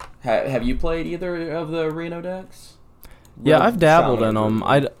 Have you played either of the Reno decks? Yeah, I've dabbled in them.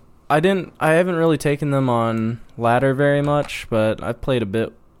 I haven't really taken them on ladder very much, but I've played a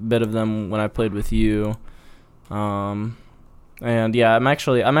bit of them when I played with you. And yeah, I'm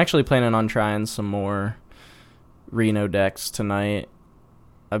actually planning on trying some more Reno decks tonight.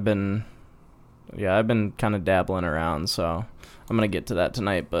 I've been kind of dabbling around, so I'm gonna get to that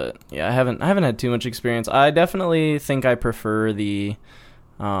tonight. But yeah, I haven't had too much experience. I definitely think I prefer the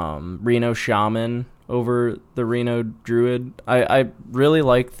Reno Shaman over the Reno Druid. I really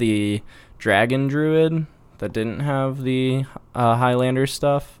like the Dragon Druid that didn't have the Highlander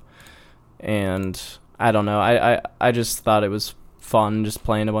stuff, and I don't know. I just thought it was fun just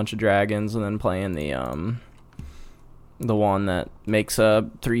playing a bunch of dragons and then playing the one that makes a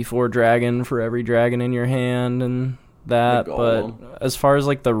 3/4 dragon for every dragon in your hand and that. But as far as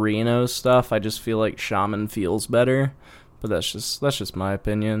like the Reno stuff, I just feel like Shaman feels better. But that's just my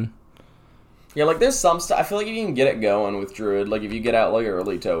opinion. Yeah, like there's some stuff. I feel like if you can get it going with Druid, like if you get out like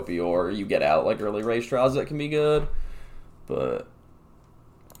early Topi or you get out like early Race Trials, that can be good. But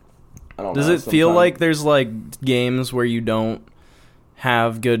I don't know. Does it feel like there's like games where you don't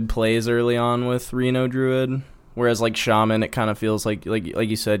have good plays early on with Reno Druid? Whereas like Shaman, it kind of feels like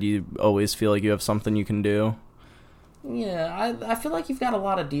you said, you always feel like you have something you can do. Yeah, I feel like you've got a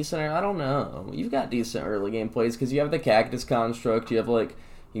lot of decent... I don't know. You've got decent early game plays because you have the Cactus Construct. You have, like...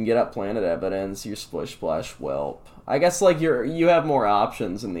 You can get up Planet Evidence, your Splish Splash Whelp. I guess, like, you have more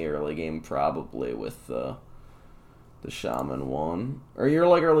options in the early game probably with the Shaman one. Or your,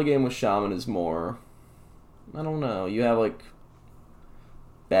 like, early game with Shaman is more... I don't know. You have, like,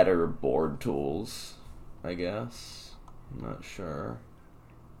 better board tools, I guess. I'm not sure.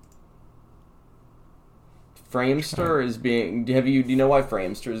 Framester is being... Do you know why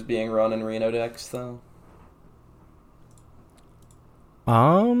Framester is being run in Reno decks, though?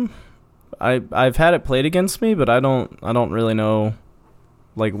 I've had it played against me, but I don't really know,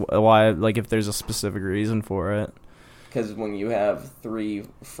 like, why, like, if there's a specific reason for it. Because when you have 3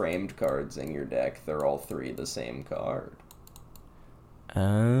 framed cards in your deck, they're all 3 the same card.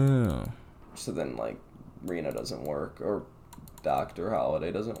 Oh. So then, like, Reno doesn't work, or Dr.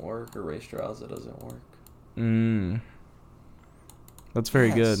 Holiday doesn't work, or Race Trials doesn't work. That's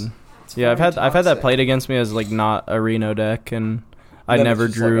very good. Yeah, I've had that played against me as like not a Reno deck, and I never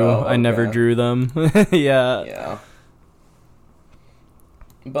drew. Like, I never drew them. Yeah. Yeah.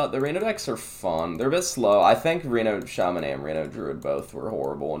 But the Reno decks are fun. They're a bit slow. I think Reno Shaman and Reno Druid both were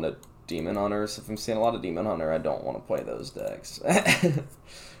horrible into Demon Hunter. So if I'm seeing a lot of Demon Hunter, I don't want to play those decks.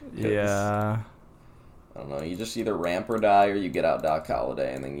 Yeah. I don't know, you just either ramp or die, or you get out Doc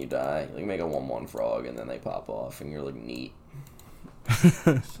Holiday and then you die. You make a 1/1 frog and then they pop off and you're like, neat.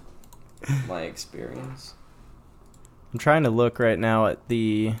 My experience. I'm trying to look right now at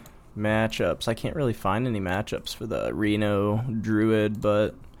the matchups. I can't really find any matchups for the Reno Druid,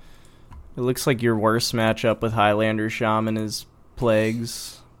 but it looks like your worst matchup with Highlander Shaman is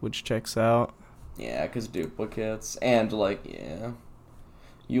Plagues, which checks out. Yeah, because duplicates. And, like, yeah.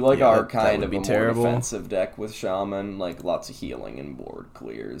 You are kind of a more defensive deck with Shaman, like lots of healing and board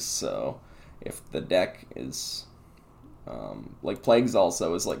clears. So if the deck is like Plagues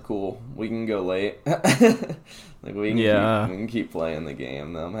also is like cool, we can go late. Like we can keep playing the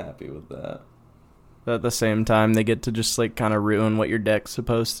game. I'm happy with that. But at the same time, they get to just like kind of ruin what your deck's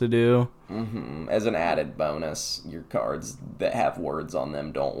supposed to do. As an added bonus, your cards that have words on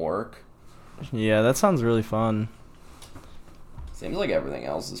them don't work. Yeah, that sounds really fun. Seems like everything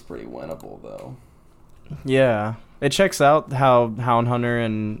else is pretty winnable, though. Yeah. It checks out how Hound Hunter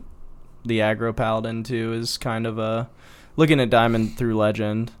and the Aggro Paladin, too, is kind of looking at Diamond through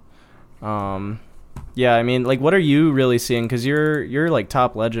Legend. Yeah, I mean, like, what are you really seeing? Because you're like,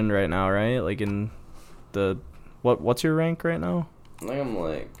 top Legend right now, right? Like, in the... What's your rank right now? I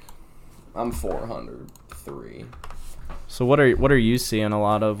think I'm 403. So what are you seeing a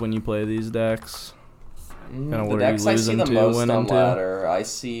lot of when you play these decks? The decks I see the most on ladder, I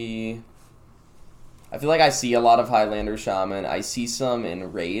feel like I see a lot of Highlander Shaman. I see some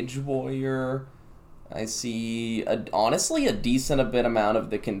in Rage Warrior. I see, honestly, a decent bit amount of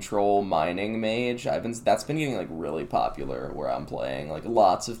the control mining mage. That's been getting, like, really popular where I'm playing. Like,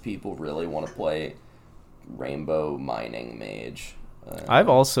 lots of people really want to play rainbow mining mage. I've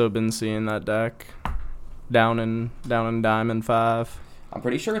also been seeing that deck down in Diamond 5. I'm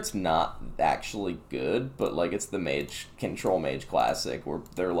pretty sure it's not actually good, but, like, it's the Control Mage Classic, where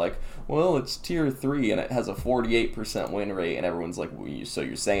they're like, well, it's tier 3, and it has a 48% win rate, and everyone's like, well, so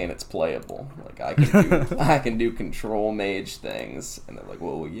you're saying it's playable. Like, I can do Control Mage things. And they're like,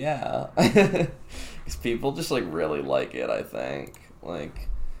 well, yeah. Because people just, like, really like it, I think. Like,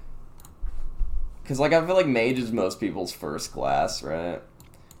 because, like, I feel like Mage is most people's first class, right?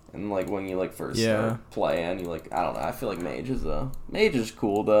 And, like, when you, like, first start playing, you, like, I don't know, I feel like Mage is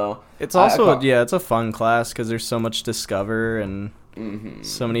cool, though. It's also, it's a fun class, because there's so much discover, and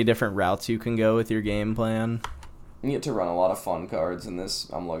so many different routes you can go with your game plan. You get to run a lot of fun cards in this.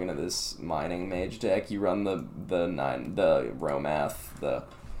 I'm looking at this mining Mage deck. You run the Romath, the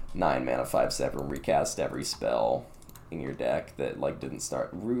 9 mana 5/7, recast every spell in your deck that, like, didn't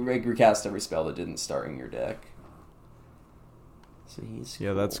start, recast every spell that didn't start in your deck. So he's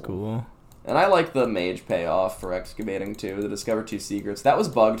cool. That's cool. And I like the mage payoff for excavating too. The discover 2 secrets. That was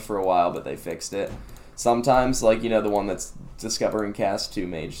bugged for a while, but they fixed it. Sometimes, like, the one that's discover and cast 2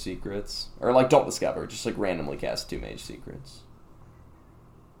 mage secrets. Or, like, don't discover, just, like, randomly cast 2 mage secrets.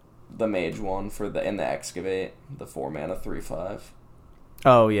 The mage one in the excavate, the 4 mana 3/5.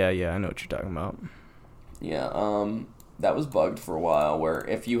 Oh, yeah, I know what you're talking about. Yeah, that was bugged for a while, where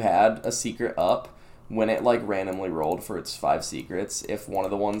if you had a secret up, when it, like, randomly rolled for its 5 secrets, if one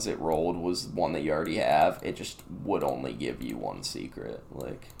of the ones it rolled was one that you already have, it just would only give you 1 secret.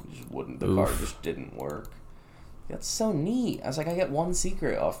 Like, it just wouldn't, the card just didn't work. That's so neat. I was like, I get 1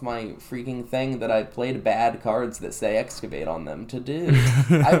 secret off my freaking thing that I played bad cards that say excavate on them to do.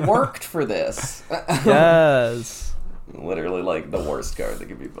 I worked for this. Yes. Literally, like, the worst card that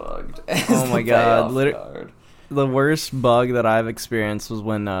could be bugged. Oh my god. The worst bug that I've experienced was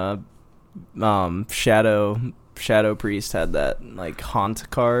when, Shadow Priest had that, like, haunt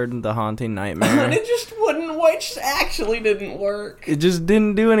card, the Haunting Nightmare. And it just wouldn't, which actually didn't work. It just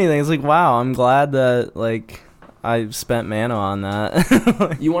didn't do anything. It's like, wow, I'm glad that, like, I spent mana on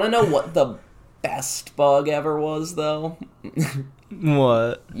that. You want to know what the best bug ever was, though?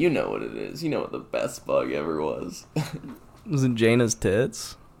 What? You know what it is. You know what the best bug ever was. Was it Jaina's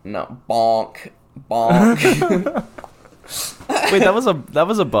tits? No, bonk. Bonk. Wait, that was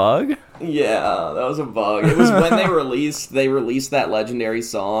a bug? Yeah, that was a bug. It was when they released that legendary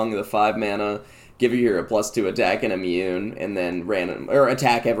song, the 5 mana, give your hero +2 attack and immune, and then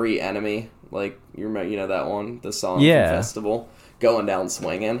attack every enemy. Like, you know that one? The song from Festival? Going down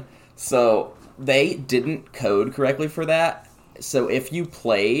swinging. So, they didn't code correctly for that. So, if you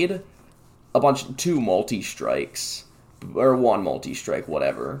played 2 multi-strikes, or 1 multi-strike,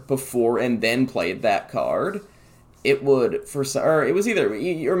 whatever, before and then played that card, it would, it was either,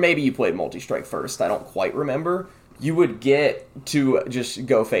 or maybe you played multi-strike first, I don't quite remember, you would get to just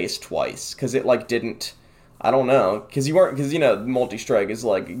go face twice, because it, like, didn't, I don't know, because multi-strike is,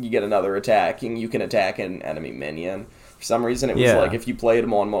 like, you get another attack, and you can attack an enemy minion. For some reason, it was, like, if you played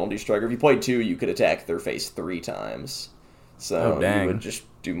them on multi-strike, or if you played 2, you could attack their face 3 times. So, you would just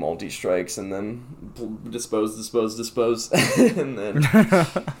do multi-strikes, and then dispose, and then...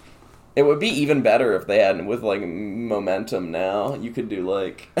 It would be even better if they had, with, like, momentum now. You could do,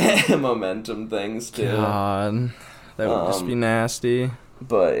 like, momentum things, too. God, that would just be nasty.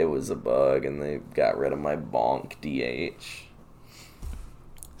 But it was a bug, and they got rid of my bonk DH.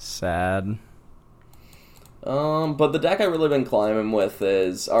 Sad. But the deck I've really been climbing with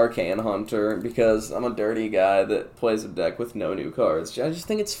is Arcane Hunter, because I'm a dirty guy that plays a deck with no new cards. I just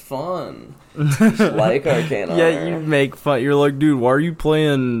think it's fun. Like Arcane Hunter. Yeah, you make fun. You're like, dude, why are you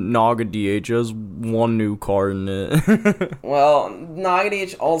playing Naga DH? It has 1 new card in it. Well, Naga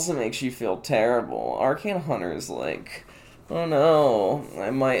DH also makes you feel terrible. Arcane Hunter is like, oh no, I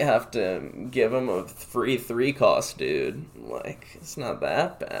might have to give him a free 3 cost, dude. Like, it's not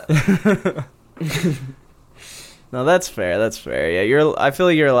that bad. No, that's fair. Yeah, I feel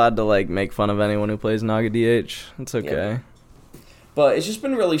like you're allowed to, like, make fun of anyone who plays Naga DH. It's okay. Yep. But it's just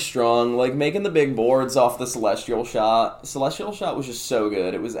been really strong. Like, making the big boards off the Celestial Shot. Celestial Shot was just so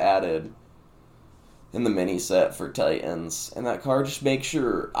good. It was added in the mini set for Titans. And that card just makes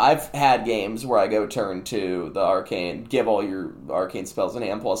sure... I've had games where I go turn 2, the Arcane, give all your Arcane spells in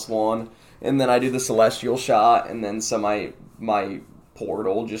hand +1, and then I do the Celestial Shot, and then so my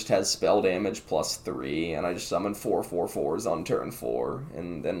Portal just has spell damage +3, and I just summon 4/4/4s on turn 4,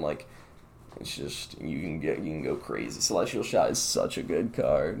 and then, like, it's just, you can go crazy. Celestial Shot is such a good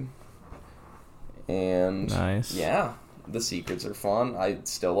card. And nice. Yeah, the secrets are fun. I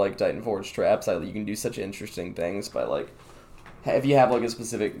still like Titan Forge traps. You can do such interesting things by like, if you have like a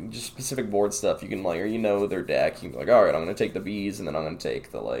specific board stuff, you can like, or you know their deck, you can be like, all right, I'm gonna take the bees, and then I'm gonna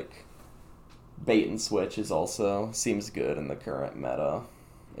take the like bait and switch. Is also seems good in the current meta.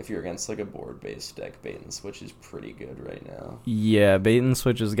 If you're against like a board-based deck, bait and switch is pretty good right now. Yeah, bait and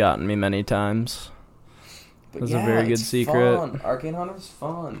switch has gotten me many times. But That's a very good secret. Fun. Arcane Hunter's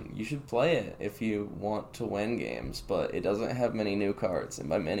fun. You should play it if you want to win games, but it doesn't have many new cards, and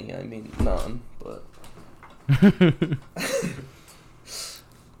by many I mean none. But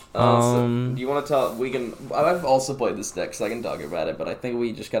so, do you want to talk? I've also played this deck, so I can talk about it. But I think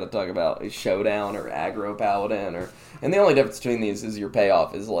we just got to talk about a Showdown or Aggro Paladin, and the only difference between these is your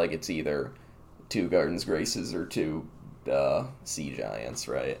payoff is like it's either 2 Garden's Graces or 2 Sea Giants,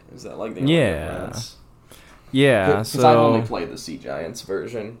 right? Is that like the only difference? Yeah. Because I've only played the Sea Giants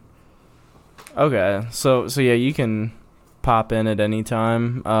version. Okay, so yeah, you can pop in at any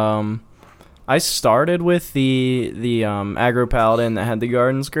time. I started with the Aggro Paladin that had the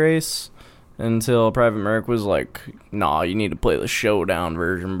Garden's Grace until Private Merc was like, nah, you need to play the Showdown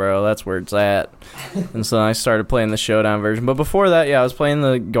version, bro. That's where it's at. And so I started playing the Showdown version. But before that, yeah, I was playing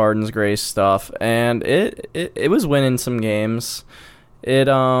the Garden's Grace stuff, and it was winning some games. It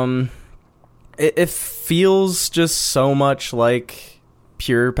feels just so much like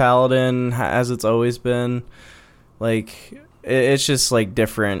pure Paladin as it's always been. Like, it's just like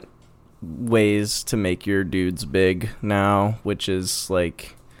different ways to make your dudes big now, which is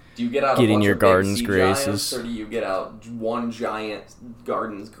like, do you get out getting a bunch your of Garden's big Graces, giants, or do you get out one giant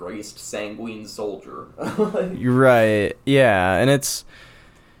Garden's Graced sanguine soldier? You're right, yeah, and it's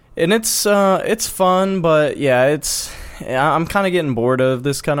fun, but yeah, I'm kind of getting bored of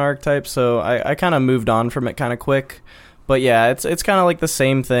this kind of archetype, so I kind of moved on from it kind of quick. But yeah, it's kind of like the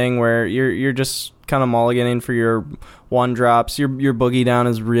same thing where you're just kind of mulliganing for your 1-drops. Your boogie down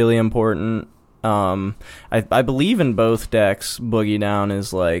is really important. I believe in both decks, boogie down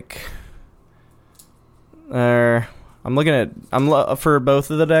is like. For both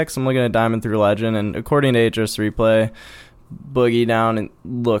of the decks, I'm looking at Diamond through Legend, and according to HS3 Play, boogie down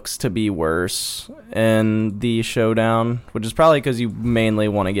looks to be worse in the Showdown, which is probably because you mainly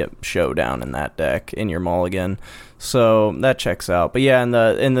want to get Showdown in that deck in your mulligan. So that checks out. But yeah, in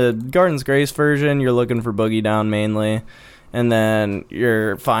the Garden's Grace version, you're looking for boogie down mainly, and then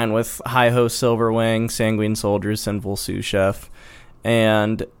you're fine with Hi-Ho Silverwing, Sanguine Soldier, Sinful Sous Chef,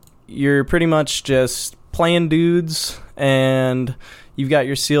 and you're pretty much just playing dudes, and you've got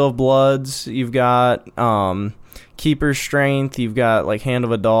your Seal of Bloods, you've got Keeper's Strength, you've got like Hand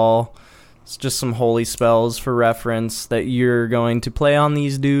of a Doll. It's just some holy spells for reference that you're going to play on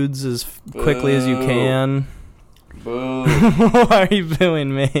these dudes as quickly as you can. Boo. Why are you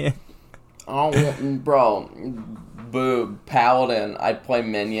booing me? Bro. Boo. Paladin. I play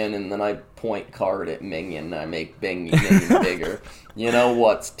minion, and then I point card at minion, and I make minion bigger. You know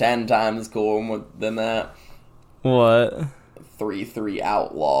what's 10 times cooler than that? What? 3/3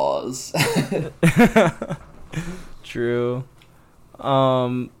 Outlaws. True.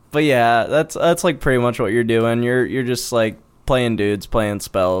 But yeah, that's like pretty much what you're doing. You're just like playing dudes, playing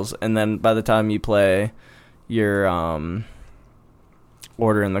spells, and then by the time you play your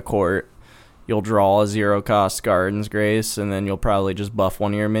Order in the Court, you'll draw a 0-cost Garden's Grace, and then you'll probably just buff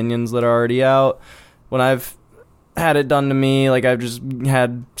one of your minions that are already out. When I've had it done to me, like I've just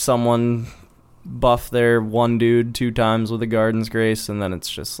had someone buff their one dude 2 times with a Garden's Grace, and then it's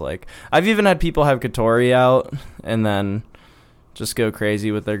just like, I've even had people have Katori out and then just go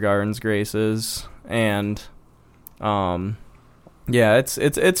crazy with their Garden's Graces, and yeah,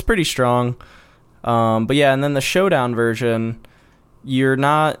 it's pretty strong. But yeah, and then the Showdown version, you're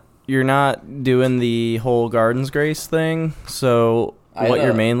not doing the whole Garden's Grace thing. So what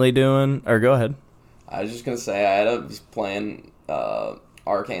you're mainly doing, or go ahead. I was just gonna say I was playing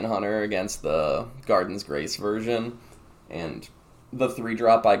Arcane Hunter against the Garden's Grace version, and the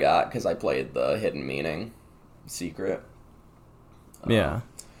 3-drop I got because I played the Hidden Meaning secret. Yeah.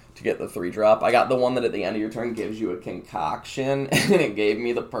 To get the 3-drop, I got the one that at the end of your turn gives you a concoction, and it gave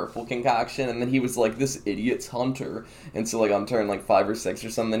me the purple concoction, and then he was like, this idiot's hunter, and so like on turn like 5 or 6 or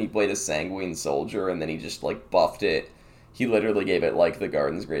something, he played a Sanguine Soldier, and then he just like buffed it. He literally gave it like the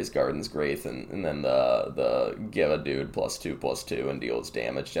Garden's Grace, and then the give a dude +2/+2 and deals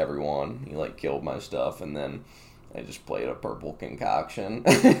damage to everyone. He like killed my stuff, and then I just played a purple concoction.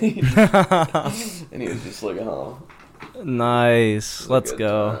 And he was just like, oh. Nice. Let's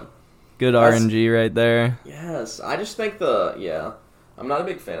go. Time. Good RNG right there. Yes. I just think I'm not a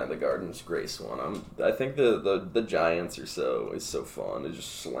big fan of the Garden's Grace one. I think the giants is so fun to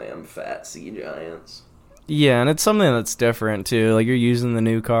just slam fat sea giants. Yeah, and it's something that's different too. Like, you're using the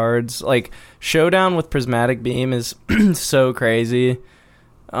new cards. Like, Showdown with Prismatic Beam is so crazy.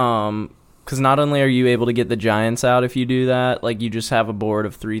 Because not only are you able to get the giants out if you do that, like, you just have a board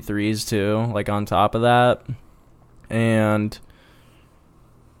of 3/3s too, like, on top of that. And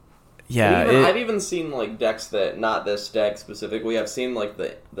yeah, I've even seen, like, decks that, not this deck specifically, I've seen, like,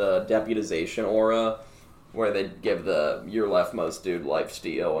 the Deputization aura, where they give your leftmost dude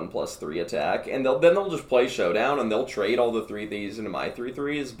lifesteal and +3 attack, and they'll just play Showdown, and they'll trade all the 3/3s into my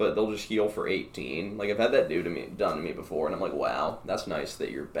 3/3s, but they'll just heal for 18. Like, I've had that done to me before, and I'm like, wow, that's nice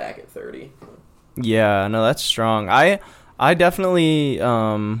that you're back at 30. Yeah, no, that's strong. I definitely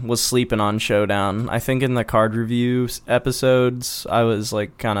was sleeping on Showdown. I think in the card review episodes, I was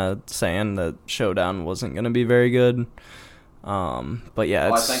like kind of saying that Showdown wasn't going to be very good. But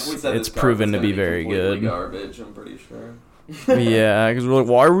yeah, it's proven to be very good. Garbage, I'm pretty sure. Yeah, because we're like,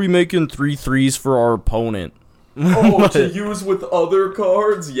 why are we making 3/3s for our opponent? Oh, to use with other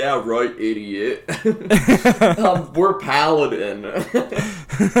cards? Yeah, right, idiot. We're Paladin.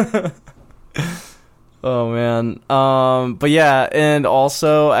 Oh, man. But yeah, and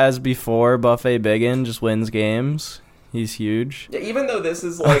also, as before, Buffet Biggin just wins games. He's huge. Yeah, even though this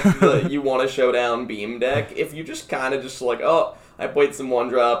is like you want a Showdown beam deck, if you just kind of just like, oh, I played some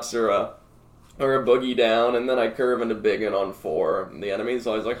 1-drops or a boogie down, and then I curve into Biggin on 4, and the enemy's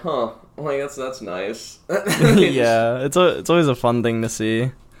always like, huh, like, that's nice. Yeah, it's always a fun thing to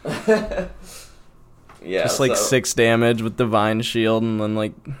see. Yeah, just like 6 damage with Divine Shield, and then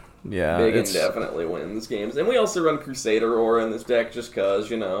like, yeah, Biggin definitely wins games. And we also run Crusader Aura in this deck just cause,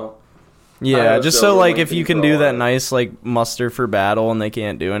 you know. Yeah, just so like if you can do that nice like muster for battle and they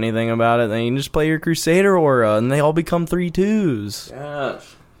can't do anything about it, then you can just play your Crusader Aura and they all become 3/2s.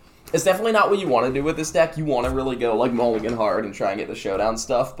 Gosh. It's definitely not what you want to do with this deck. You want to really go like mulligan hard and try and get the Showdown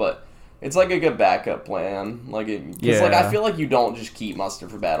stuff, but it's like a good backup plan. Like, like I feel like you don't just keep muster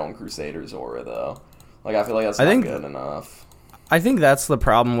for battle and Crusader's Aura though. Like, I feel like that's not good enough. I think that's the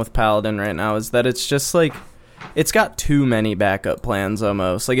problem with Paladin right now, is that it's just like, it's got too many backup plans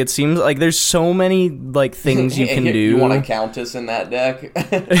almost. Like, it seems like there's so many like things you can do. You want a Countess in that deck?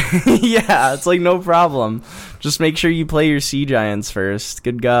 Yeah, it's like no problem. Just make sure you play your Sea Giants first.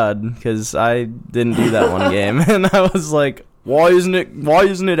 Good God, because I didn't do that one game, and I was like, why isn't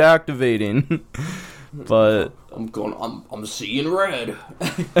it activating? But I'm seeing red.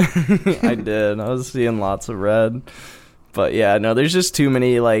 I did. I was seeing lots of red. But yeah, no, there's just too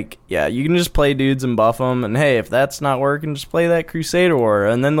many, like, yeah, you can just play dudes and buff them, and hey, if that's not working, just play that Crusader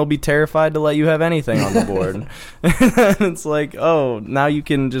Aura, and then they'll be terrified to let you have anything on the board. And it's like, oh, now you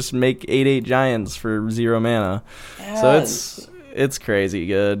can just make 8/8 giants for 0 mana. Yes. So it's crazy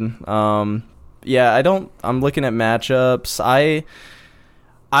good. Yeah, I'm looking at matchups.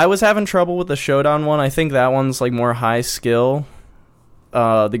 I was having trouble with the Showdown one. I think that one's like more high skill.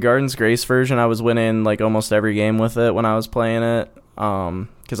 The Garden's Grace version, I was winning like almost every game with it when I was playing it.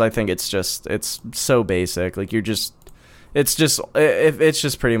 Because I think it's so basic. Like, it's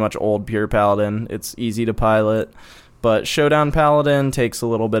just pretty much old pure Paladin. It's easy to pilot, but Showdown Paladin takes a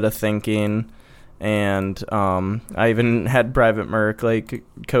little bit of thinking. And I even had Private Merc like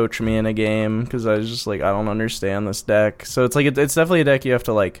coach me in a game because I was just like, I don't understand this deck. So it's like it's definitely a deck you have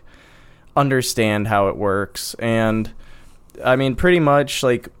to like understand how it works. And I mean, pretty much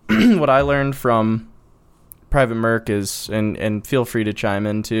like what I learned from Private Merc is, and feel free to chime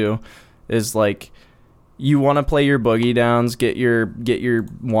in too, is like you want to play your boogie downs, get your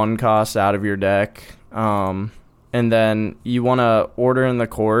 1 cost out of your deck, and then you want to order in the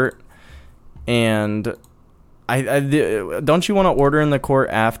court. And I don't you want to order in the court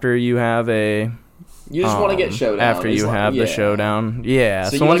after you have a? You just want to get Showdown after you have the Showdown. Yeah.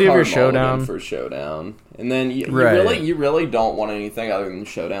 So once you have your Showdown for Showdown, and then you really don't want anything other than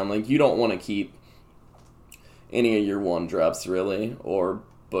Showdown. Like, you don't want to keep any of your 1-drops really, or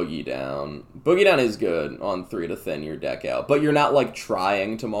Boogie Down. Boogie Down is good on 3 to thin your deck out, but you're not like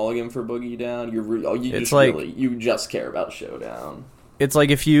trying to mulligan for Boogie Down. You just care about Showdown. It's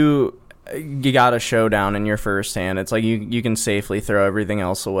like if you got a Showdown in your first hand, it's like you can safely throw everything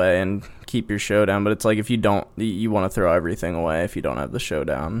else away and keep your Showdown, but it's like if you don't, you want to throw everything away if you don't have the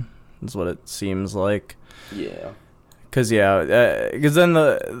Showdown, is what it seems like. Yeah. Because then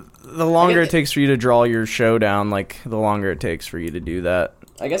the longer it takes for you to draw your Showdown, like, the longer it takes for you to do that.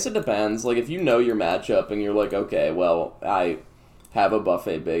 I guess it depends. Like, if you know your matchup and you're like, okay, well, I have a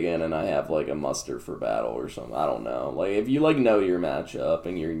Buffet Biggin and I have like a muster for battle or something. I don't know. Like, if you like know your matchup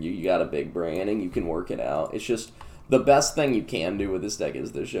and you got a big brain and you can work it out. It's just The best thing you can do with this deck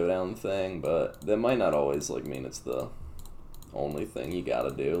is the Showdown thing, but that might not always like mean it's the only thing you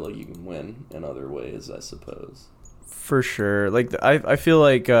gotta do. Like, you can win in other ways, I suppose. For sure. Like, I feel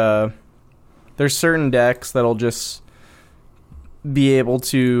like there's certain decks that'll just be able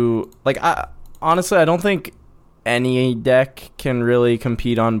to... Like, honestly, I don't think any deck can really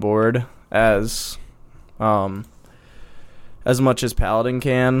compete on board as much as Paladin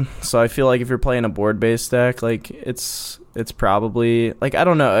can. So I feel like if you're playing a board-based deck, like, it's probably... Like, I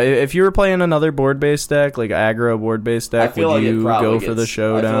don't know. If you were playing another board-based deck, like aggro board-based deck, would you go for the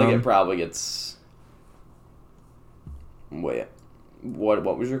Showdown? I feel like it probably gets... Wait,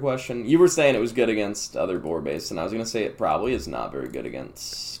 what was your question? You were saying it was good against other board-based, and I was going to say it probably is not very good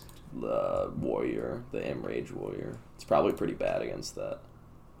against the Warrior, the Enrage Warrior. It's probably pretty bad against that.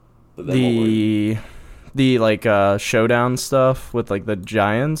 But then the Showdown stuff with like the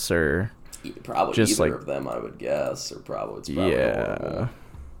Giants, or probably just either like, of them, I would guess, or it's probably horrible.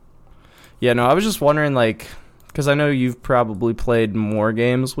 Yeah, no, I was just wondering, like, because I know you've probably played more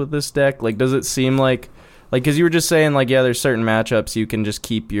games with this deck. Like, does it seem like, because you were just saying, like, yeah, there's certain matchups you can just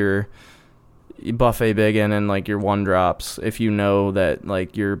keep your buffet big in and, like, your one drops if you know that,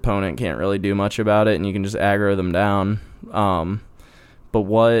 like, your opponent can't really do much about it and you can just aggro them down. But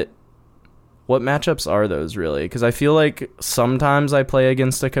what matchups are those, really? Because I feel like sometimes I play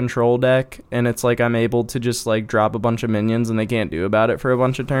against a control deck and it's like I'm able to just like drop a bunch of minions and they can't do about it for a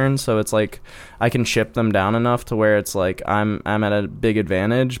bunch of turns, so it's like I can chip them down enough to where it's like I'm at a big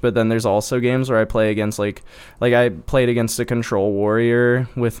advantage. But then there's also games where I play against like I played against a control warrior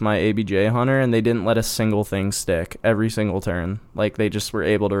with my ABJ hunter and they didn't let a single thing stick every single turn. Like, they just were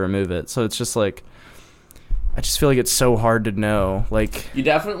able to remove it. So it's just like, I just feel like it's so hard to know. Like, you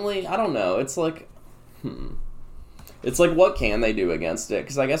definitely, I don't know. It's like, it's like, what can they do against it?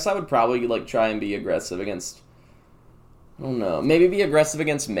 Because I guess I would probably like try and be aggressive against. I don't know. Maybe be aggressive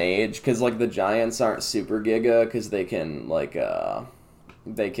against Mage, because like the Giants aren't super giga, because they can like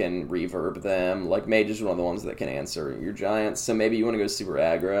they can reverb them. Like, Mage is one of the ones that can answer your Giants. So maybe you want to go super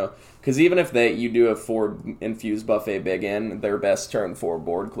aggro. Because even if you do a 4 infused buffet big in, their best turn 4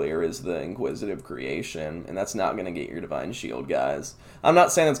 board clear is the Inquisitive Creation. And that's not going to get your Divine Shield guys. I'm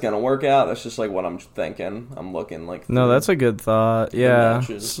not saying it's going to work out. That's just like what I'm thinking. I'm looking like... No, that's a good thought. Yeah.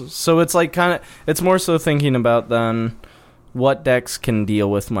 So it's like kind of... It's more so thinking about then... what decks can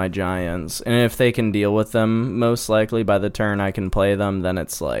deal with my Giants, and if they can deal with them, most likely by the turn I can play them, then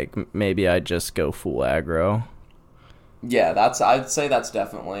it's like maybe I just go full aggro. Yeah, I'd say that's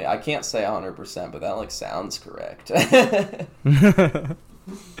definitely, I can't say 100%, but that like sounds correct.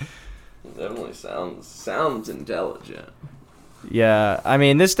 Definitely sounds intelligent. Yeah, I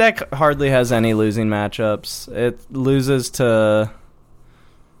mean, this deck hardly has any losing matchups. It loses to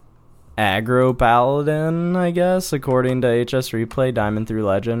aggro Paladin, I guess, according to HS Replay, Diamond through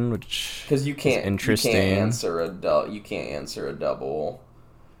Legend, which because you can't interesting. You can't answer a double.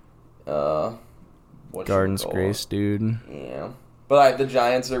 Garden's Grace, dude. Yeah, but the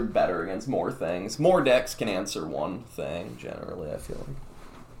Giants are better against more things. More decks can answer one thing generally. I feel like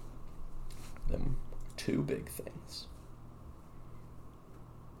them 2 big things.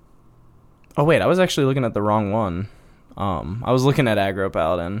 Oh wait, I was actually looking at the wrong one. I was looking at aggro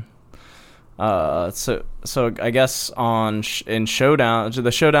Paladin. So I guess in Showdown,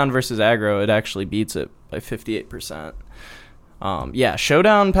 the Showdown versus aggro, it actually beats it by 58%. Yeah,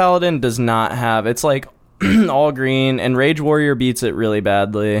 Showdown Paladin does not have, it's like all green, and Rage Warrior beats it really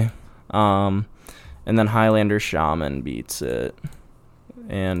badly. And then Highlander Shaman beats it,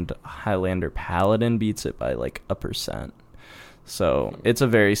 and Highlander Paladin beats it by like 1%. So it's a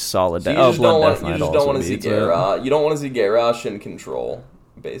very solid deck. You just don't want to see Garrosh. You don't want to see Garrosh in control.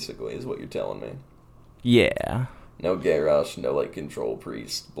 Basically, is what you're telling me. Yeah. No Garrosh, no like control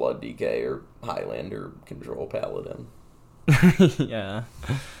priest, blood DK, or Highlander control paladin. Yeah.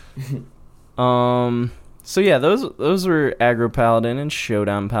 So yeah, those were aggro paladin and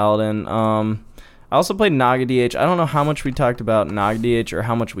Showdown paladin. I also played Naga DH. I don't know how much we talked about Naga DH or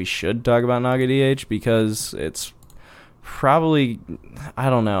how much we should talk about Naga DH, because it's probably, I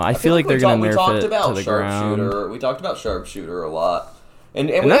don't know. I feel like they're going to nerf it to the ground. We talked about Sharpshooter a lot. And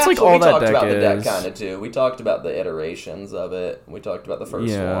that's like all that deck is. We talked about the deck kind of too. We talked about the iterations of it. We talked about the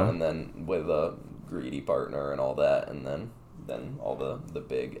first one, and then with a greedy partner and all that, and then all the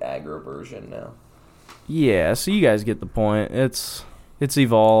big aggro version now. Yeah, so you guys get the point. It's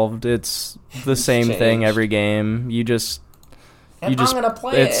evolved. It's the same thing every game. I'm gonna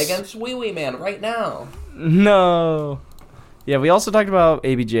play it against ABJ right now. No. Yeah, we also talked about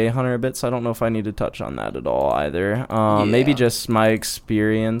ABJ Hunter a bit, so I don't know if I need to touch on that at all either. Maybe just my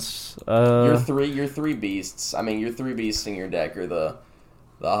experience. Your three beasts. I mean, your three beasts in your deck are the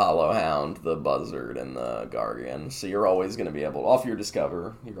Hollow Hound, the Buzzard, and the Gargan. So you're always going to be able, off your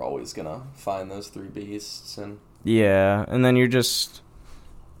Discover, you're always going to find those three beasts. And yeah, and then you're just,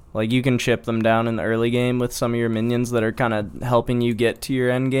 like, you can chip them down in the early game with some of your minions that are kind of helping you get to your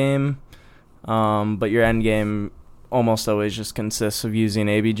end game. But your end game almost always just consists of using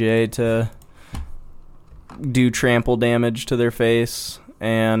ABJ to do trample damage to their face.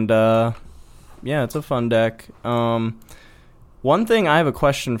 And, yeah, it's a fun deck. One thing, I have a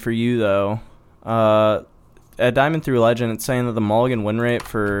question for you, though. At Diamond Through Legend, it's saying that the mulligan win rate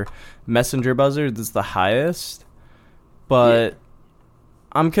for Messenger Buzzards is the highest. But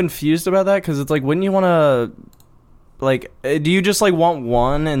I'm confused about that, because it's like, wouldn't you want to, like, do you just, like, want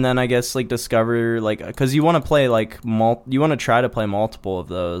one, and then I guess, like, discover, like, because you want to play, like, you want to try to play multiple of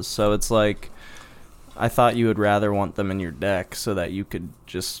those, so it's like, I thought you would rather want them in your deck so that you could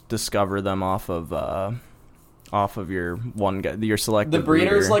just discover them off of your your selected the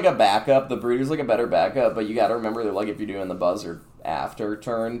breeder's breeder. like a backup. The breeder's like a better backup, but you got to remember that, like, if you're doing the Buzzard after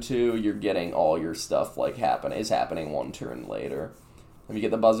turn 2, you're getting all your stuff, like, is happening one turn later. If you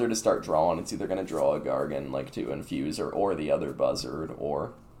get the Buzzard to start drawing, it's either going to draw a Gargan, like, to infuse, or the other Buzzard,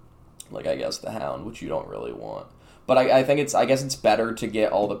 or, like, I guess the Hound, which you don't really want. But I guess it's better to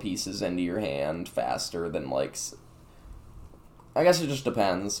get all the pieces into your hand faster than, like, I guess it just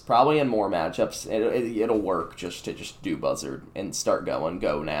depends. Probably in more matchups, it'll work just to do Buzzard and start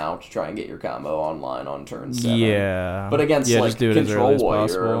go now to try and get your combo online on turn 7. Yeah. But against, like, Control Warrior,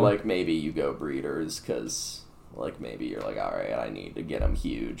 possible. like, maybe you go Breeders, because, like, maybe you're like, alright, I need to get him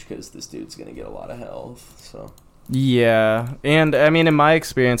huge, because this dude's going to get a lot of health, so. Yeah, and, I mean, in my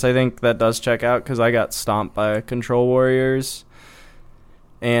experience, I think that does check out, because I got stomped by Control Warriors.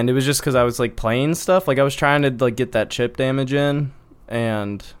 And it was just because I was, like, playing stuff. Like, I was trying to, like, get that chip damage in.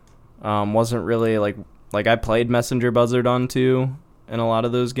 And wasn't really, like, I played Messenger Buzzard on 2 in a lot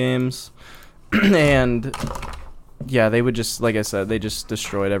of those games. And, yeah, they would just, like I said, they just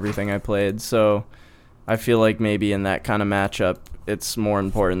destroyed everything I played. So I feel like maybe in that kind of matchup, it's more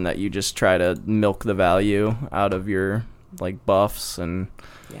important that you just try to milk the value out of your, like, buffs and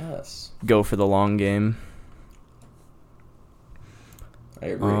go for the long game. I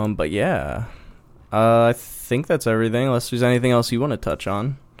agree. But yeah, I think that's everything. Unless there's anything else you want to touch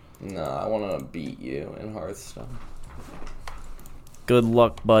on. No, I want to beat you in Hearthstone. Good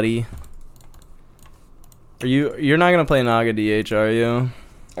luck, buddy. You're not gonna play Naga DH, are you?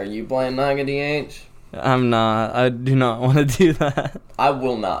 Are you playing Naga DH? I'm not. I do not want to do that. I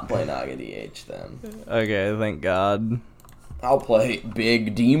will not play Naga DH then. Okay, thank God. I'll play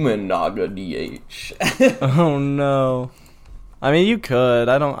Big Demon Naga DH. Oh no. I mean, you could.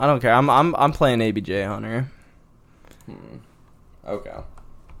 I don't care. I'm playing ABJ Hunter. Okay.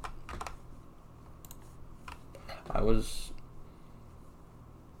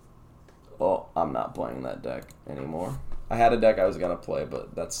 Well, I'm not playing that deck anymore. I had a deck I was gonna play,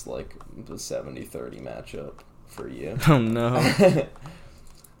 but that's like the 70-30 matchup for you. Oh no.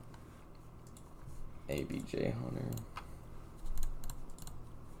 ABJ Hunter.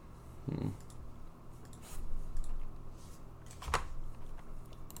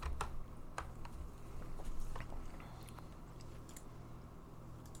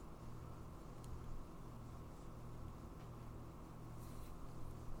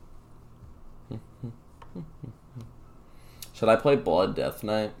 Should I play Blood Death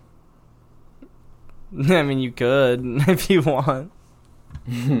Knight? I mean, you could if you want.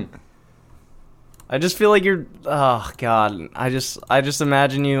 I just feel like you're. Oh God! I just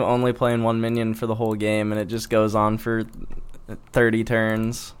imagine you only playing one minion for the whole game, and it just goes on for 30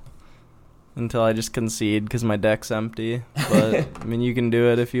 turns until I just concede because my deck's empty. But I mean, you can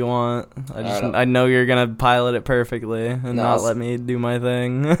do it if you want. I know you're gonna pilot it perfectly and not let me do my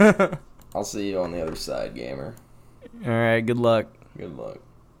thing. I'll see you on the other side, gamer. All right. Good luck. Good luck.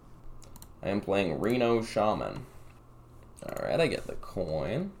 I am playing Reno Shaman. All right, I get the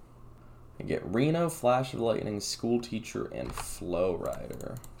coin. I get Reno, Flash of Lightning, School Teacher, and Flow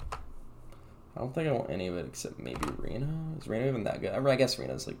Rider. I don't think I want any of it except maybe Reno. Is Reno even that good? I guess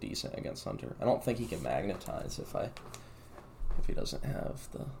Reno's like decent against Hunter. I don't think he can magnetize if he doesn't have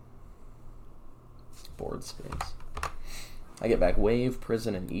the board space. I get back Wave,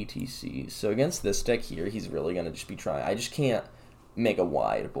 Prison, and ETC. So against this deck here, he's really going to just be trying. I just can't make a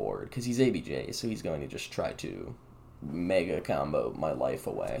wide board because he's ABJ, so he's going to just try to mega combo my life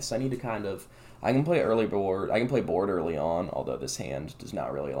away. So I need to kind of... I can play early board. I can play board early on, although this hand does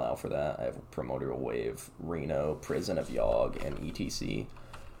not really allow for that. I have Primordial Wave, Reno, Prison of Yogg, and ETC.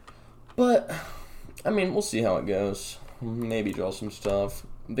 But, I mean, we'll see how it goes. Maybe draw some stuff.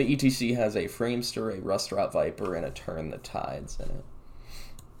 The ETC has a Framester, a Rustrot Viper, and a Turn the Tides in it.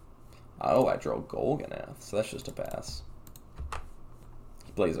 Oh, I draw Golganath, so that's just a pass.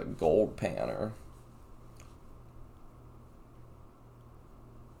 He plays a Gold Panner.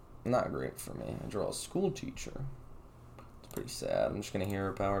 Not great for me. I draw a School Teacher. It's pretty sad. I'm just going to hear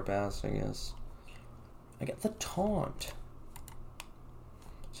a Power Pass, I guess. I get the Taunt.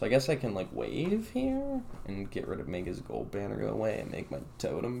 So I guess I can, like, wave here and get rid of, make his Gold Banner go away and make my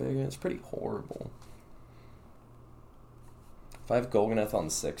Totem bigger. It's pretty horrible. If I have Golganath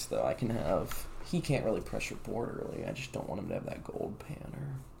on 6, though, I can have... He can't really pressure board early. I just don't want him to have that Gold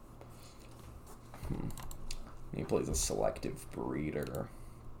Banner. He plays a Selective Breeder.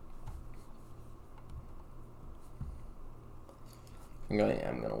 I'm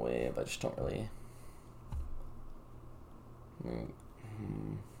gonna wave. I just don't really...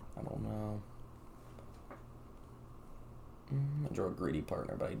 I don't know. I draw a Greedy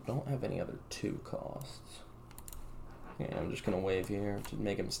Partner, but I don't have any other 2 costs. Yeah, I'm just gonna wave here to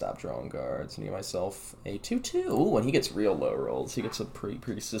make him stop drawing cards and get myself a 2/2. Ooh, and he gets real low rolls. He gets a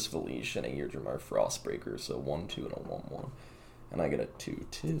Priestess Felicia and a Eardrummer Frostbreaker, so 1/2 and a 1/1. And I get a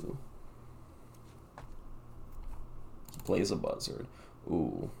 2/2. He plays a Buzzard.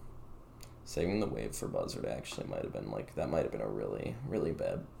 Ooh. Saving the wave for Buzzard actually might have been, like, that might have been a really, really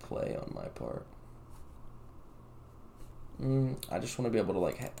bad play on my part. I just want to be able to,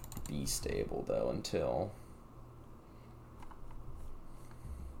 like, be stable, though, until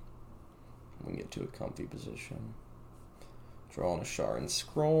we get to a comfy position. Drawing a Sharon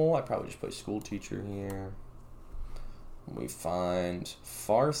Scroll. I probably just play School Teacher here. We find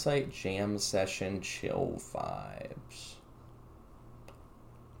Farsight, Jam Session, Chill Vibes.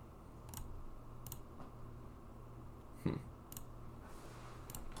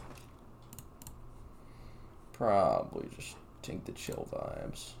 Probably just take the Chill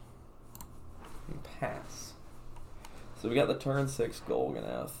Vibes and pass. So we got the turn 6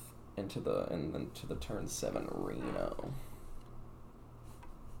 Golganath and then to the turn 7 Reno.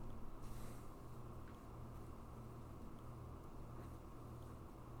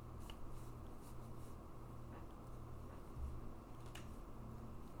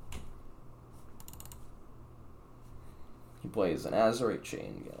 He plays an Azurite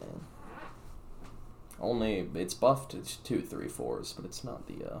Chain Gang. Only, it's buffed, it's 2, 3, 4s, but it's not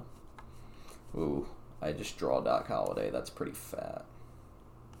the, ooh, I just draw Doc Holliday, that's pretty fat.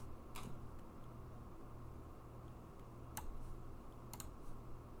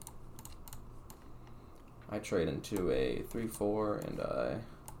 I trade into a 3/4, and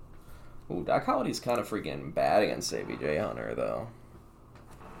ooh, Doc Holliday's kind of freaking bad against ABJ Hunter, though.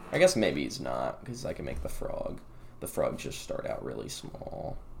 I guess maybe he's not, because I can make the Frog. The Frog just start out really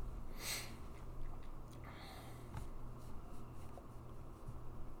small.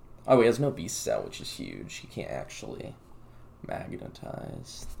 Oh, he has no Beast Cell, which is huge. He can't actually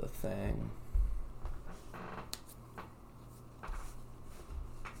magnetize the thing.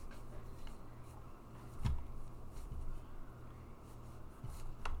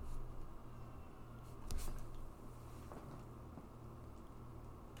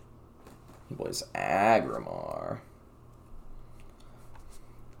 He plays Agrimar.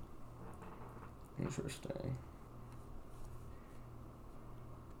 Interesting.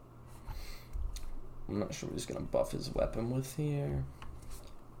 I'm not sure what he's going to buff his weapon with here.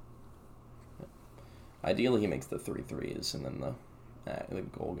 Ideally, he makes the 3/3s, and then the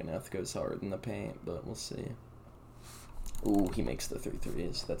Golganath goes hard in the paint, but we'll see. Ooh, he makes the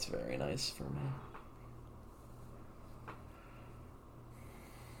 3/3s. That's very nice for me.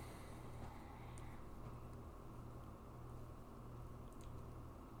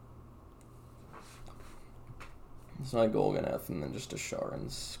 It's not Golganath, and then just a Sharon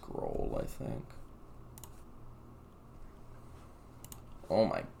Scroll, I think. Oh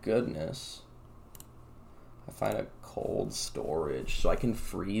my goodness. I find a Cold Storage, so I can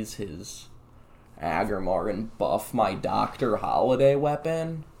freeze his Agrimar and buff my Dr. Holiday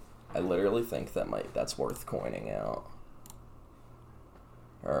weapon. I literally think that's worth coining out.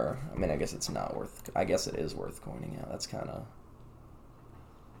 Or, I mean, I guess it's not worth... I guess it is worth coining out. That's kind of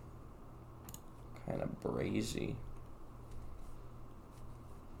brazy.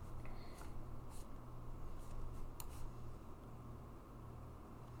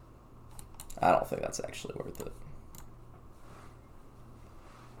 I don't think that's actually worth it.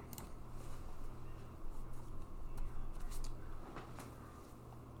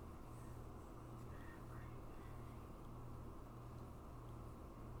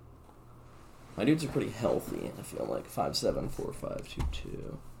 My dudes are pretty healthy, I feel like. 5'7",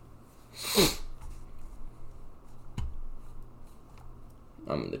 4'5", 2'2".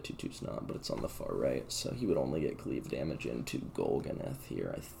 I'm in the 2-2 snob, but it's on the far right, so he would only get cleave damage into Golganeth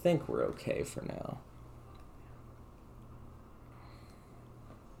here. I think we're okay for now.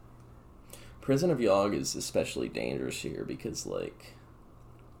 Prison of Yogg is especially dangerous here because, like,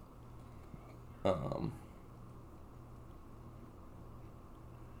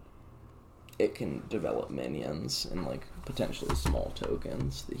 it can develop minions and, like, potentially small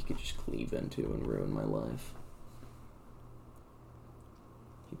tokens that he could just cleave into and ruin my life.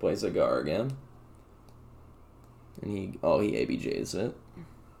 He plays a Gargan. And he ABJs it. And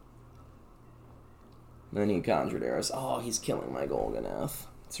then he conjured arrows. Oh, he's killing my Golganeth.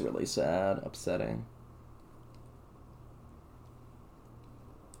 It's really sad, upsetting.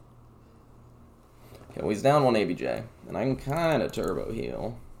 Okay, well, he's down 1 ABJ. And I can kind of turbo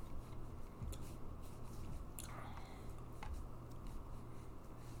heal.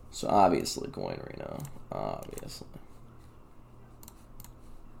 So obviously coin Reno. Obviously.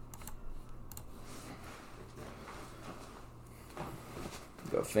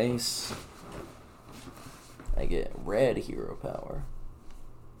 Go face. I get red hero power.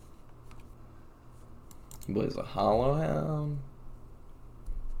 He plays a Hollow Hound.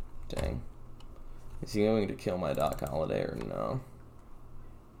 Dang. Is he going to kill my Doc Holliday or no?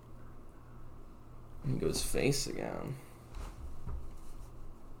 He goes face again.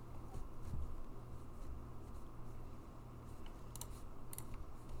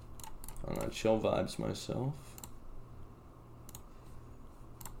 I'm gonna chill vibes myself.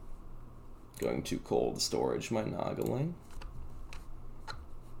 Going to cold storage my Noggling.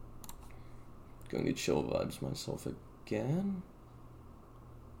 Going to chill vibes myself again.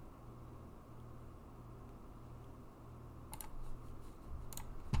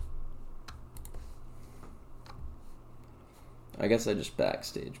 I guess I just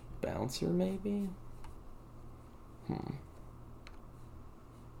backstage bouncer maybe?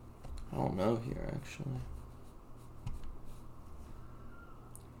 I don't know here actually.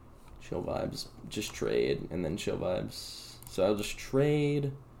 Chill vibes, just trade, and then chill vibes. So I'll just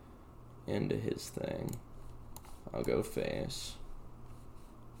trade into his thing. I'll go face.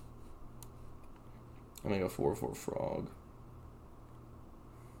 I'm gonna go 4/4 frog.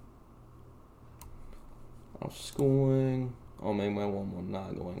 I'm schooling. I'll make my 1/1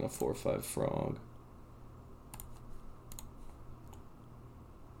 not going a 4/5 frog.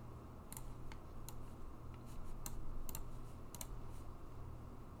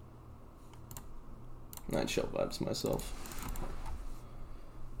 I chill vibes myself.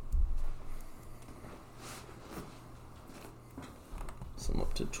 So I'm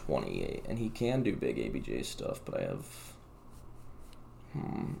up to 28, and he can do big ABJ stuff, but I have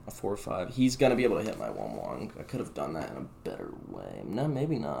a 4/5. He's gonna be able to hit my 1/1. I could have done that in a better way. No,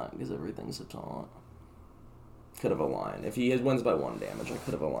 maybe not, because everything's a taunt. Could have aligned. If he wins by 1 damage, I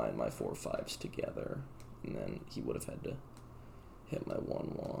could have aligned my 4/5s together, and then he would have had to hit my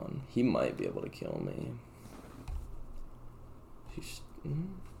 1/1. He might be able to kill me.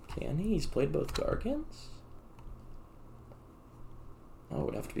 Can he? He's played both Gargants? Oh, it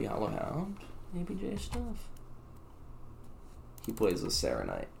would have to be Hollow Hound ABJ stuff. He plays the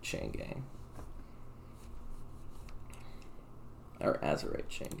Serenite Chain Gang. Or Azurite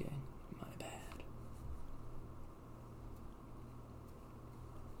Chain Gang. My bad.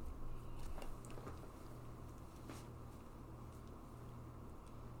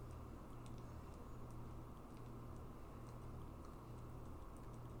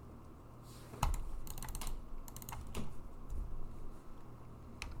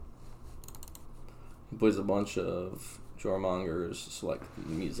 He plays a bunch of Jormongers, select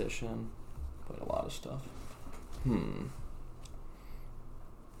musician. Played a lot of stuff. I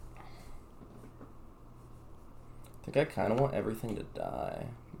think I kind of want everything to die,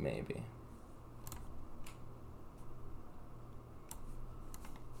 maybe.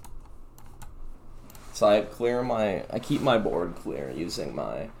 So I keep my board clear using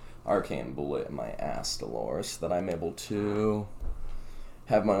my Arcane Bullet and my Astalor so that I'm able to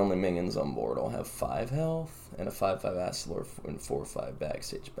have my only minions on board. I'll have 5 health and a 5/5 Astalor and 4/5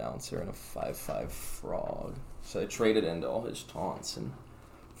 Backstage Bouncer and a 5/5 Frog. So I traded into all his taunts and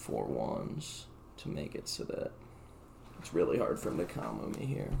 4/1s to make it so that it's really hard for him to combo me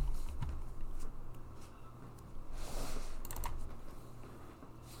here.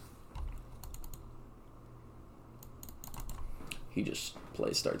 He just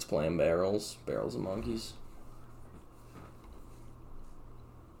starts playing barrels of monkeys.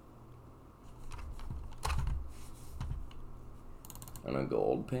 And a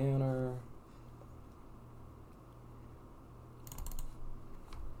gold panner.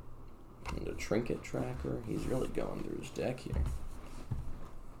 Trinket Tracker. He's really going through his deck here.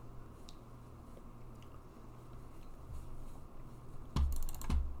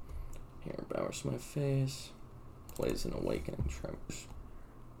 Hair Bowers my face. Plays an Awakening Tremors.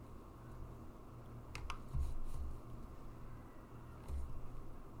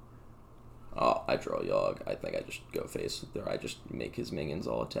 Oh, I draw Yogg. I think I just go face with there. I just make his minions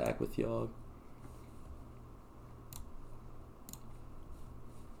all attack with Yogg.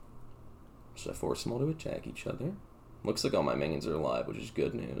 Should I force them all to attack each other? Looks like all my minions are alive, which is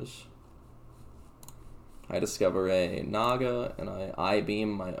good news. I discover a Naga, and I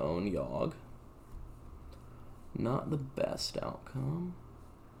beam my own Yogg. Not the best outcome.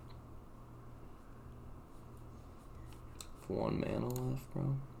 1 mana left,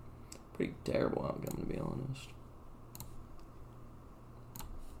 bro. Pretty terrible outcome, to be honest.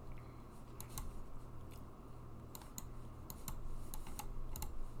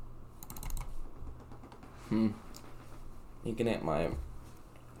 You can hit my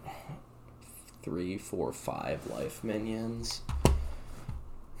 3, 4, 5 life minions.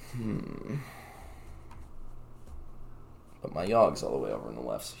 But my Yogg's all the way over on the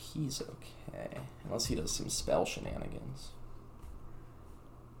left, so he's okay. Unless he does some spell shenanigans.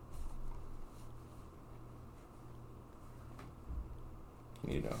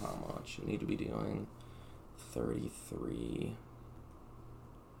 You need to know how much. You need to be doing 33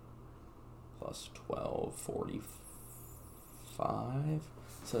 plus 12, 45.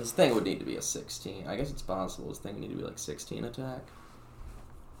 So his thing would need to be a 16. I guess it's possible his thing would need to be like 16 attack.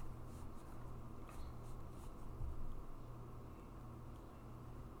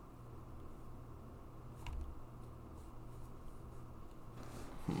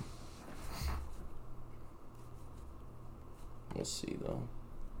 We'll see though.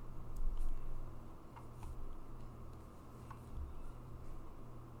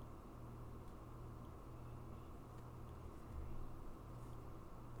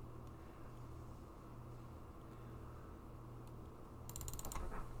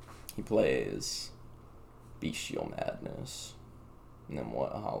 He plays Bestial Madness. And then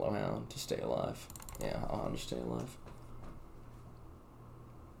what? A Hollow Hound to stay alive. Yeah, Hollow Hound to stay alive.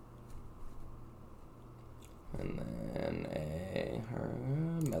 And then a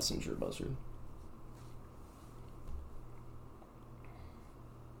Messenger Buzzard.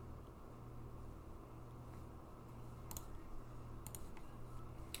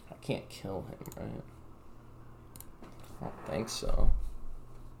 I can't kill him, right? I don't think so.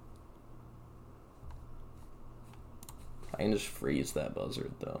 I can just freeze that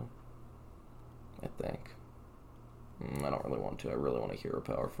Buzzard, though. I think. I don't really want to. I really want a Hero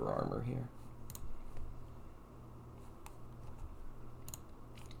Power for armor here.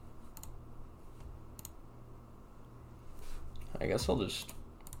 I guess I'll just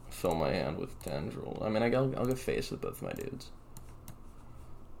fill my hand with Tendril. I mean, I'll go face with both my dudes.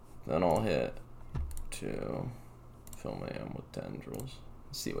 Then I'll hit to fill my hand with Tendrils.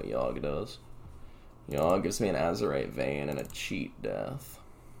 See what Yogg does. Yogg gives me an Azurite Vein and a Cheat Death.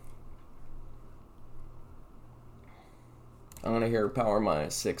 I'm gonna Hero Power my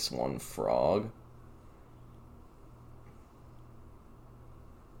 6/1 Frog.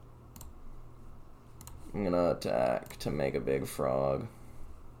 I'm gonna attack to make a big frog.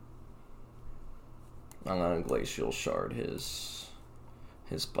 I'm gonna Glacial Shard his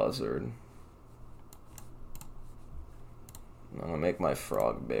Buzzard. I'm gonna make my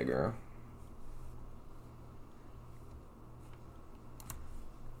frog bigger.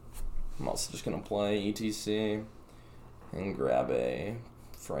 I'm also just gonna play ETC and grab a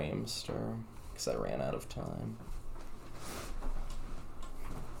Framester because I ran out of time.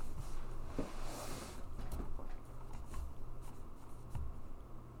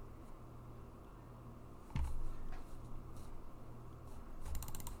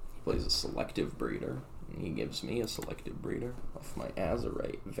 Plays a Selective Breeder, and he gives me a Selective Breeder off my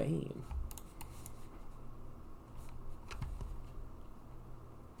Azurite Vein.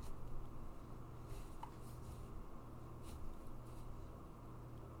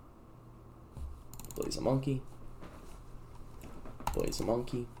 Plays a monkey. Plays a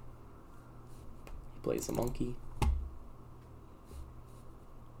monkey. Plays a monkey.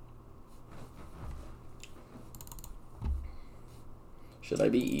 Should I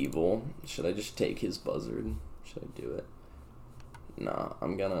be evil? Should I just take his Buzzard? Should I do it? Nah,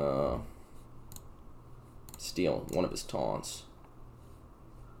 I'm gonna steal one of his taunts.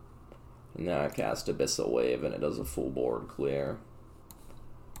 And then I cast Abyssal Wave and it does a full board clear.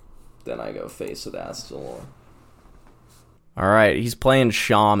 Then I go face with Astalor. Alright, he's playing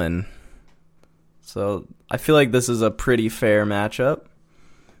Shaman. So I feel like this is a pretty fair matchup.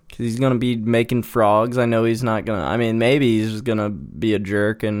 Because he's going to be making frogs. I know he's not going to... I mean, maybe he's just going to be a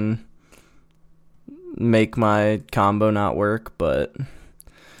jerk and make my combo not work, but...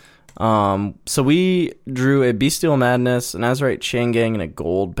 So we drew a Bestial Madness, an Azurite Chain Gang, and a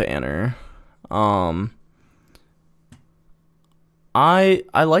Gold Panner. I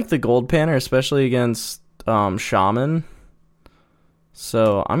like the Gold Panner, especially against Shaman.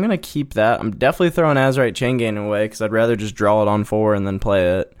 So I'm going to keep that. I'm definitely throwing Azurite Chain Gang away because I'd rather just draw it on 4 and then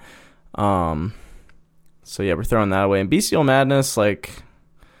play it. So yeah, we're throwing that away. And Bestial Madness, like,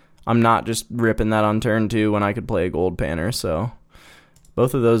 I'm not just ripping that on turn 2 when I could play a Gold Panner. So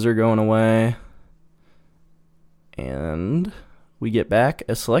both of those are going away. And we get back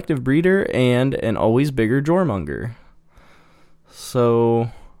a Selective Breeder and an Always Bigger Jormonger.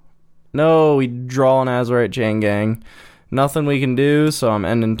 So, no, we draw an Azurite Chain Gang. Nothing we can do, so I'm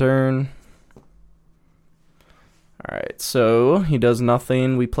ending turn. Alright, so he does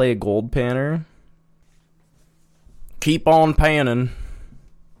nothing. We play a Gold Panner. Keep on panning.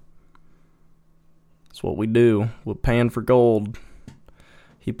 That's what we do. We'll pan for gold.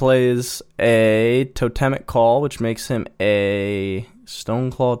 He plays a Totemic Call, which makes him a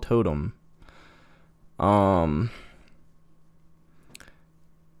Stoneclaw Totem.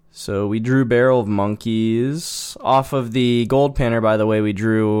 So we drew Barrel of Monkeys. Off of the Gold Panner, by the way, we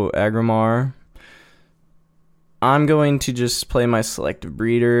drew Agrimar. I'm going to just play my Selective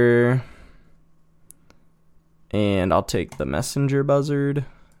Breeder. And I'll take the Messenger Buzzard.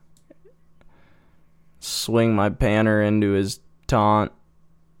 Swing my Panner into his taunt.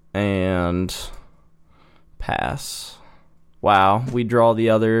 And pass. Wow, we draw the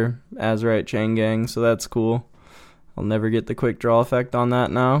other Azurite Chain Gang, so that's cool. I'll never get the quick draw effect on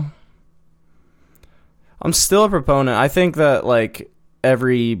that now. I'm still a proponent. I think that, like,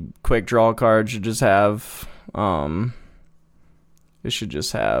 every quick draw card should just have, it should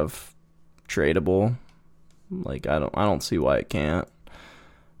just have tradable. Like, I don't see why it can't.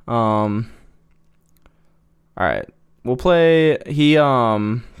 Alright. We'll play,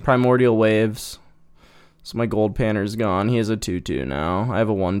 Primordial Waves. So my Gold Panner's gone. He has a 2/2 now. I have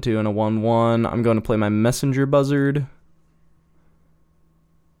a 1/2 and a 1/1. I'm going to play my Messenger Buzzard.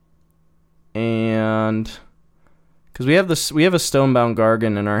 And because we have a Stonebound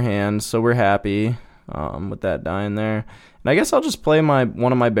Gargan in our hand, so we're happy with that dying there. And I guess I'll just play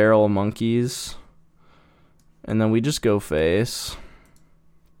one of my Barrel of Monkeys. And then we just go face.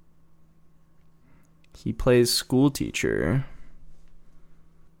 He plays School Teacher.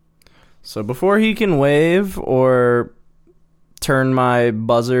 So before he can wave or turn my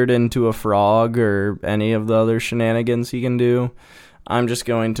Buzzard into a frog or any of the other shenanigans he can do, I'm just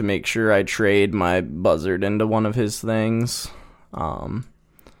going to make sure I trade my Buzzard into one of his things.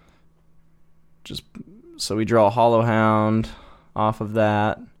 Just so we draw a Hollow Hound off of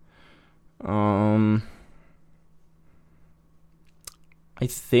that. I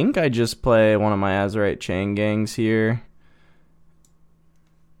think I just play one of my Azurite Chain Gangs here.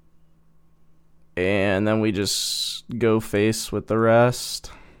 And then we just go face with the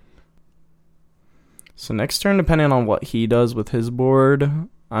rest. So next turn, depending on what he does with his board,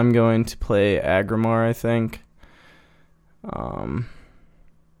 I'm going to play Agrimar, I think.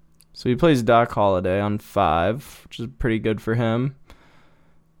 So he plays Doc Holiday on 5, which is pretty good for him.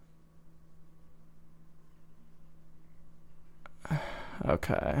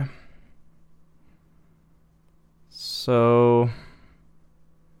 Okay. So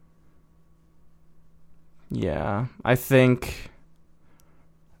yeah, I think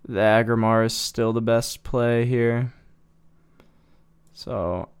the Agrimar is still the best play here.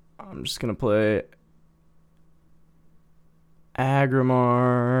 So I'm just going to play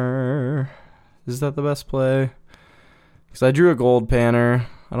Agrimar. Is that the best play? Because I drew a Gold Panner.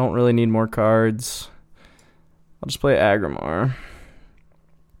 I don't really need more cards. I'll just play Agrimar.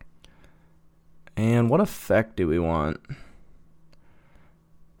 And what effect do we want?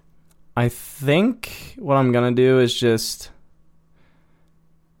 I think what I'm going to do is just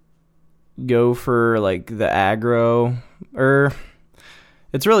go for, like, the aggro.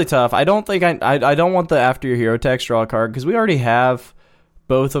 It's really tough. I don't think I don't want the after your hero text draw card because we already have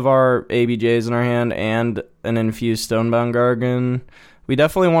both of our ABJs in our hand and an infused Stonebound Gargan. We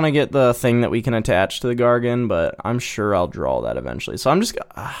definitely want to get the thing that we can attach to the Gargan, but I'm sure I'll draw that eventually. So I'm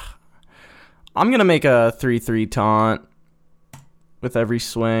going to make a 3/3 taunt with every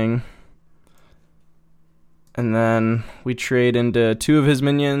swing. And then we trade into 2 of his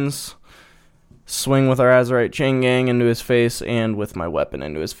minions, swing with our Azurite Chain Gang into his face, and with my weapon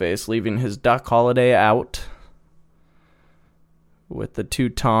into his face, leaving his Doc Holiday out. With the 2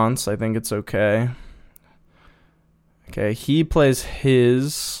 taunts, I think it's okay. Okay, he plays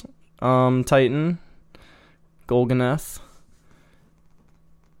his Titan, Golganeth.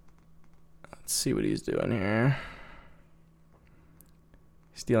 Let's see what he's doing here.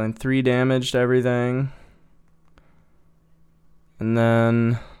 He's dealing 3 damage to everything. And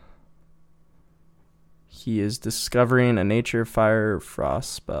then he is discovering a nature, fire,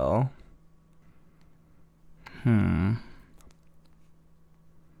 frost spell.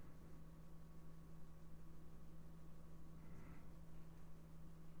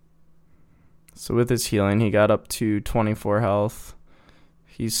 So with his healing, he got up to 24 health.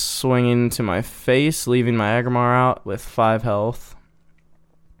 He's swinging to my face, leaving my Agrimar out with 5 health.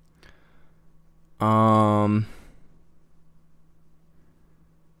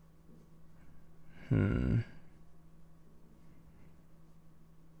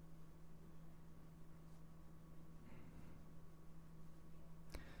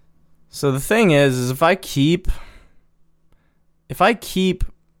 So the thing is if I keep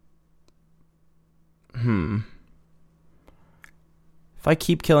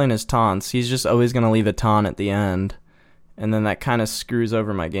killing his taunts, he's just always going to leave a taunt at the end. And then that kind of screws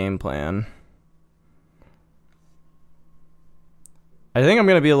over my game plan. I think I'm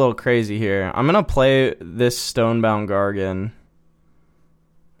going to be a little crazy here. I'm going to play this Stonebound Gargan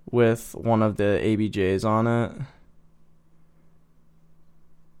with one of the ABJs on it.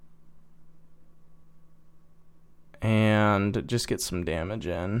 And just get some damage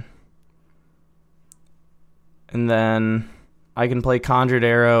in. And then I can play Conjured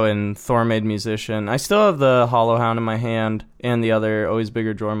Arrow and Thormaid Musician. I still have the Hollow Hound in my hand and the other Always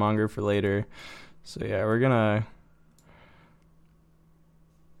Bigger Jormonger for later. So yeah, we're gonna...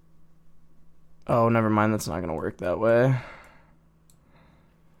 Oh, never mind. That's not gonna work that way.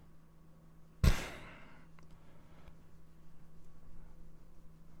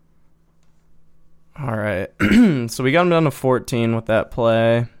 All right. So we got him down to 14 with that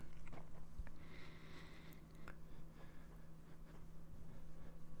play.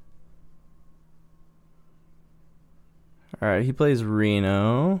 All right, he plays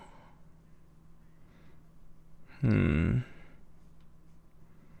Reno. I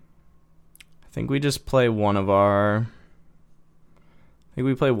think we just play one of our...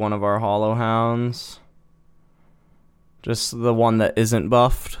 Hollow Hounds. Just the one that isn't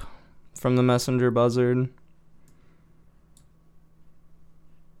buffed from the Messenger Buzzard.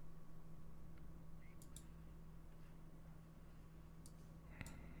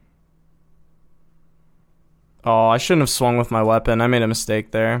 Oh, I shouldn't have swung with my weapon. I made a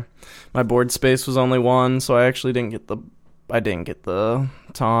mistake there. My board space was only 1, so I actually didn't get the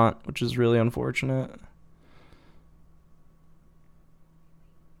taunt, which is really unfortunate.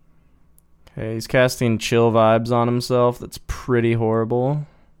 Okay, he's casting Chill Vibes on himself. That's pretty horrible.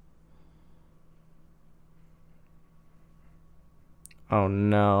 Oh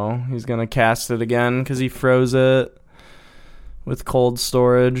no, he's gonna cast it again because he froze it with cold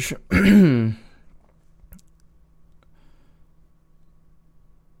storage.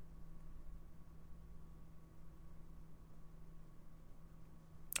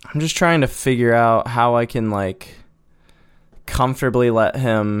 I'm just trying to figure out how I can, like, comfortably let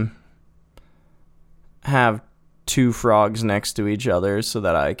him have 2 frogs next to each other so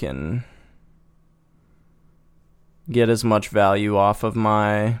that I can get as much value off of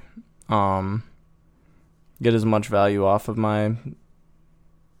my,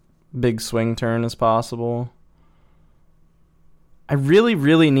 big swing turn as possible. I really,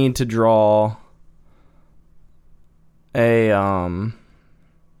 really need to draw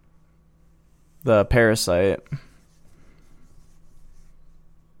the Parasite.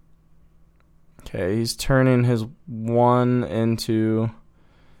 Okay, he's turning his 1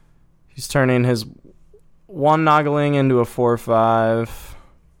 Noggling into a 4/5.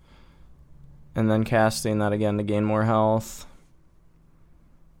 And then casting that again to gain more health.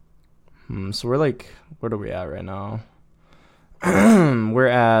 So we're like, what are we at right now? We're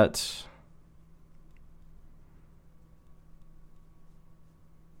at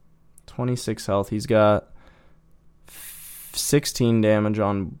 26 health. He's got 16 damage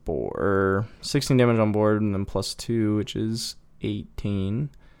on board, and then plus 2, which is 18.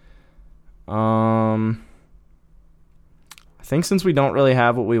 I think since we don't really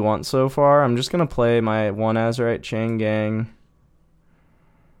have what we want so far, I'm just gonna play my 1 Azurite Chain Gang.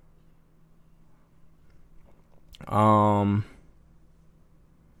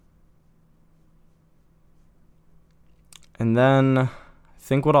 And then I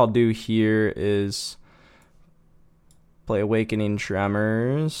think what I'll do here is play Awakening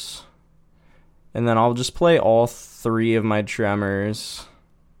Tremors. And then I'll just play all 3 of my Tremors.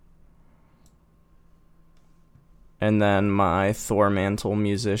 and then my Thor Mantle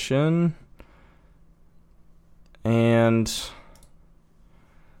Musician. And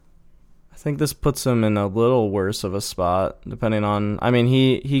I think this puts him in a little worse of a spot, depending on... I mean,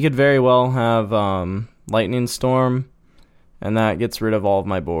 he could very well have Lightning Storm, and that gets rid of all of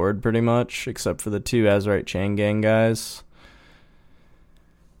my board, pretty much, except for the 2 Azurite Chain Gang guys.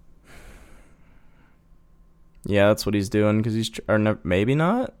 Yeah, that's what he's doing, because he's... or no, maybe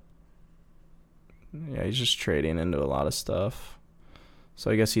not? Yeah, he's just trading into a lot of stuff.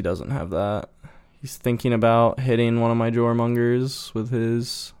 So I guess he doesn't have that. He's thinking about hitting one of my Jormungers with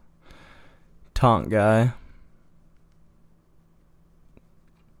his taunt guy.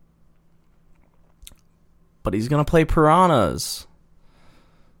 But he's going to play Piranhas,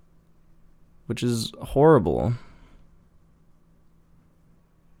 which is horrible.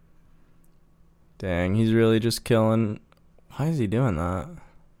 Dang, he's really just killing... Why is he doing that?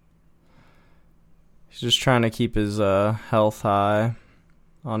 He's just trying to keep his health high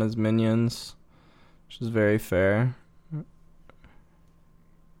on his minions, which is very fair.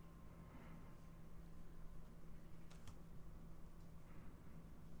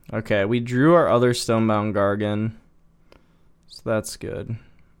 Okay, we drew our other Stonebound Gargan, so that's good.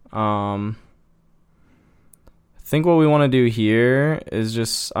 I think what we want to do here is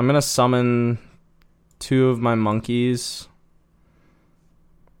just... I'm going to summon 2 of my monkeys.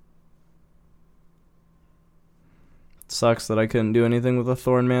 It sucks that I couldn't do anything with a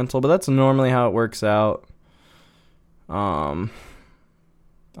Thorn Mantle, but that's normally how it works out. I'll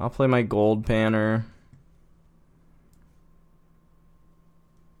play my Gold Panner.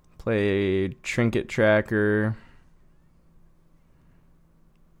 Play Trinket Tracker.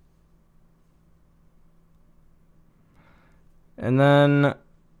 And then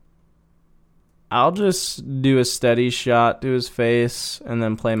I'll just do a steady shot to his face and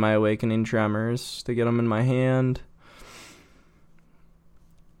then play my Awakening Tremors to get him in my hand.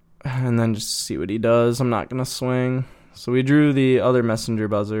 And then just see what he does. I'm not going to swing. So we drew the other Messenger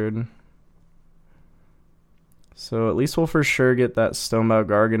Buzzard. So at least we'll for sure get that Stonebound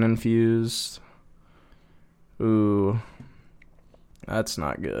Gargan infused. Ooh. That's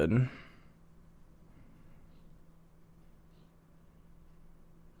not good.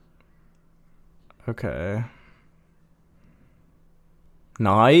 Okay.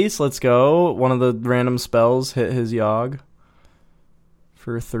 Nice, let's go. One of the random spells hit his Yogg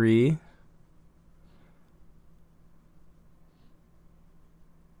for 3.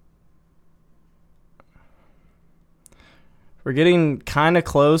 We're getting kind of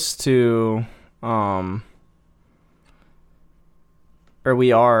close to, or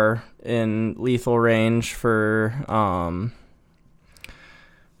we are in lethal range for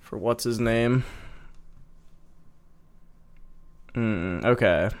what's his name?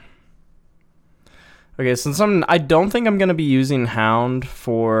 Okay. Okay, since I don't think I'm gonna be using Hound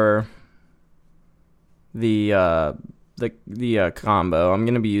for the combo. I'm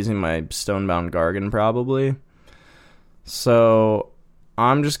gonna be using my Stonebound Gargan probably. So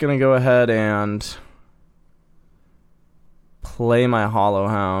I'm just going to go ahead and play my Hollow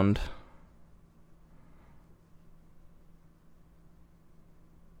Hound.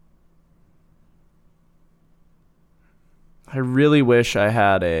 I really wish I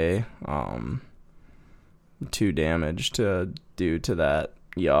had a 2 damage to do to that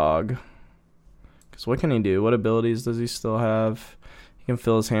Yogg. Because what can he do? What abilities does he still have? He can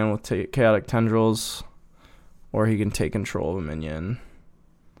fill his hand with Chaotic Tendrils. Or he can take control of a minion.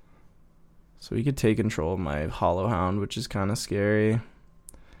 So he could take control of my Hollow Hound, which is kind of scary.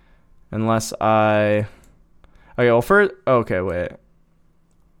 Unless I... Okay, well first... Okay, wait.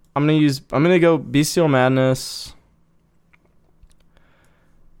 I'm gonna go Bestial Madness.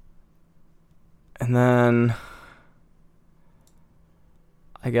 And then...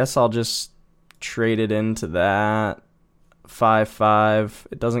 I guess I'll just trade it into that. 5/5.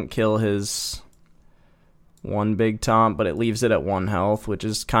 It doesn't kill his... 1 big taunt, but it leaves it at 1 health, which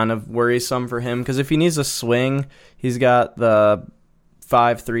is kind of worrisome for him, because if he needs a swing, he's got the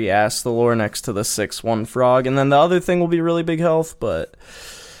 5/3 Astalor next to the 6/1 Frog, and then the other thing will be really big health, but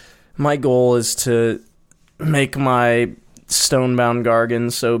my goal is to make my Stonebound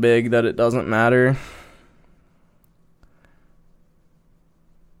Gargan so big that it doesn't matter.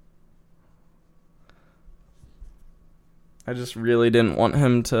 I just really didn't want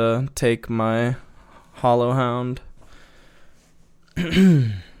him to take my Hollow Hound.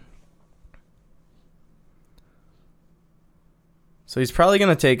 So he's probably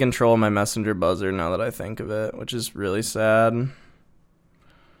going to take control of my Messenger Buzzard now that I think of it, which is really sad.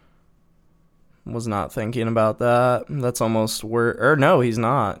 Was not thinking about that. That's almost or no, he's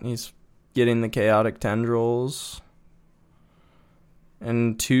not. He's getting the Chaotic Tendrils.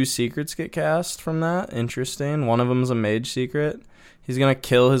 And 2 secrets get cast from that. Interesting. One of them's a mage secret. He's going to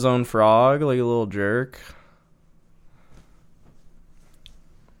kill his own frog like a little jerk.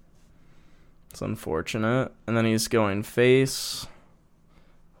 It's unfortunate. And then he's going face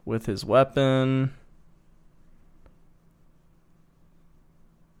with his weapon.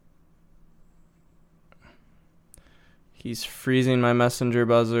 He's freezing my messenger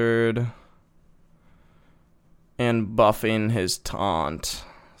buzzard and buffing his taunt.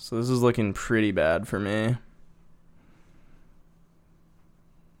 So this is looking pretty bad for me.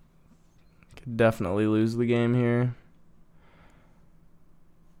 Could definitely lose the game here.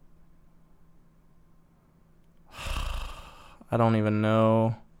 I don't even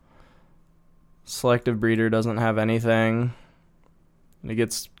know. Selective breeder doesn't have anything. It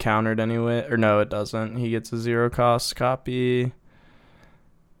gets countered anyway. Or no, it doesn't. He gets a 0 cost copy.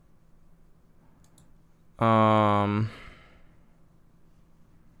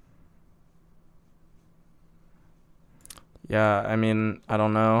 Yeah, I mean, I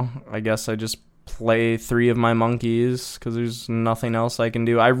don't know. I guess I just play 3 of my monkeys because there's nothing else I can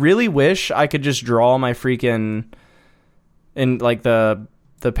do. I really wish I could just draw my freaking in like the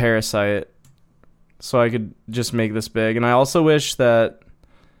parasite so I could just make this big. And I also wish that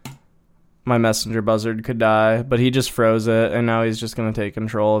my messenger buzzard could die, but he just froze it and now he's just going to take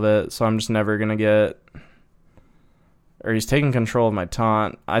control of it. So I'm just never going to get, or he's taking control of my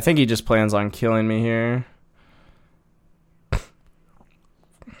taunt. I think he just plans on killing me here.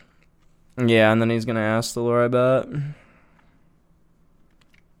 Yeah, and then he's going to ask the lore, I bet.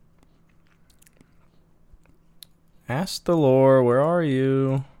 Ask the lore, where are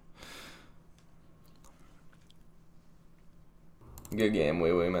you? Good game,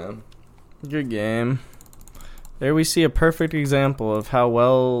 OuiouiMan. Good game. There we see a perfect example of how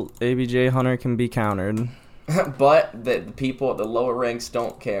well ABJ Hunter can be countered. But the people at the lower ranks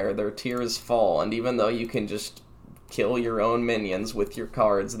don't care. Their tiers fall, and even though you can just kill your own minions with your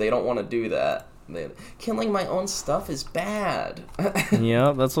cards, they don't want to do that. Killing my own stuff is bad.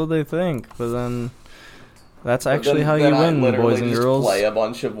 Yeah, that's what they think. But then that's actually how you win, boys and girls. Play a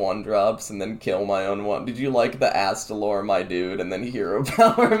bunch of 1-drops and then kill my own one. Did you like the Astalor, my dude, and then hero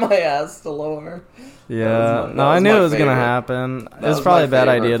power my Astalor? Yeah, no, I knew it was gonna happen. It was probably a bad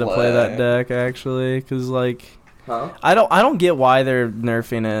idea to play that deck, actually, because like, I don't get why they're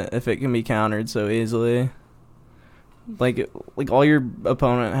nerfing it if it can be countered so easily. Like all your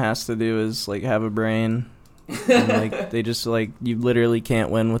opponent has to do is like have a brain. And, like they just like you literally can't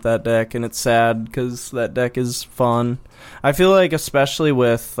win with that deck, and it's sad because that deck is fun. I feel like especially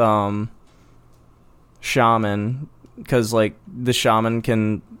with Shaman, because like the Shaman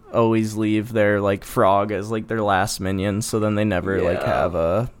can always leave their like frog as like their last minion, so then they never like have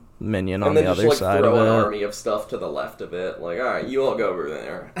a minion on the other side of it. And then just like throw an army of stuff to the left of it, like, alright, you all go over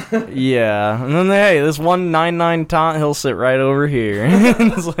there. Yeah, and then hey, this 1/9/9 taunt, he'll sit right over here.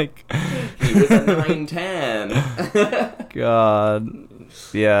 It's like he was a 9/10. God,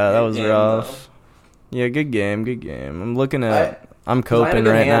 yeah, that was rough. Yeah, good game. I'm looking at, I'm coping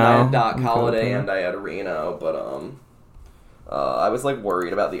right now. I had Doc Holiday and I had Reno, but I was like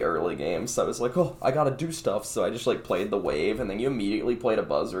worried about the early games, so I was like, oh, I gotta do stuff, so I just like played the wave, and then you immediately played a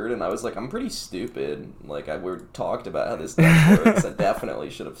buzzard, and I was like, I'm pretty stupid. Like, we talked about how this deck works. I definitely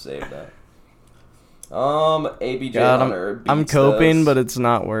should have saved that. ABJ Hunter beats I'm coping, but it's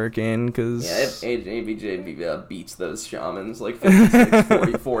not working, because... Yeah, ABJ beats those Shamans, like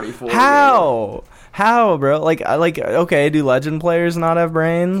 56, 40, 44. How? How, bro? Like, okay, do legend players not have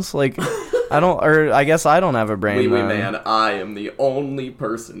brains? Like... I guess I don't have a brain. Man, I am the only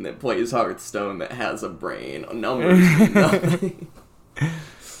person that plays Hearthstone that has a brain. Numbers mean nothing.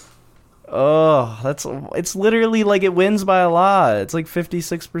 Oh, it's literally like it wins by a lot. It's like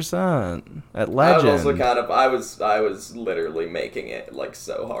 56% at legend. I was also I was literally making it like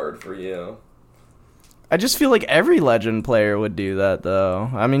so hard for you. I just feel like every legend player would do that though.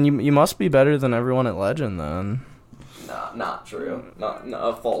 I mean, you must be better than everyone at legend then. Not true. Not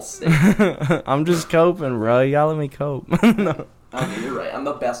a false statement. I'm just coping, bro. You gotta let me cope. No. I mean, you're right. I'm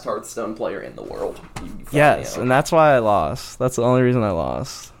the best Hearthstone player in the world. Yes, and that's why I lost. That's the only reason I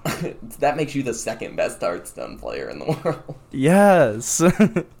lost. That makes you the second best Hearthstone player in the world. Yes.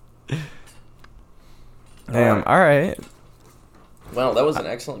 Damn. All right. Well, that was an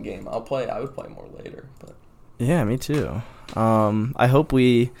excellent game. I would play more later, but yeah, me too. I hope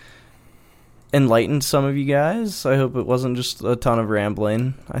we enlightened some of you guys. I hope it wasn't just a ton of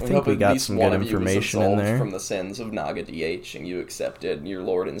rambling. I think we got some good information in there. From the sins of Naga DH, and you accepted your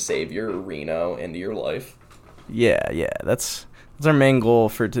Lord and Savior Reno into your life. Yeah, that's our main goal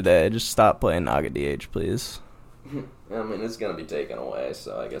for today. Just stop playing Naga DH, please. I mean, it's going to be taken away,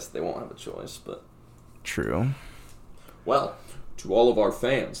 so I guess they won't have a choice, but... True. Well, to all of our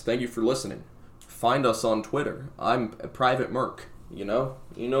fans, thank you for listening. Find us on Twitter. I'm a Private Merc, you know?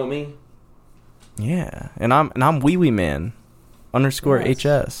 You know me? Yeah, and I'm ABJ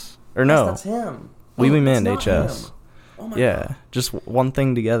 _ HS. Or no. Yes, that's him. ABJ that's HS. him. Oh my Yeah, God. just one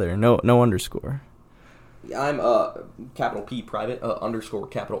thing together. No underscore. I'm capital P Private underscore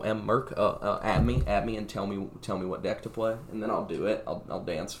capital M Merc. Add me and tell me what deck to play, and then I'll do it. I'll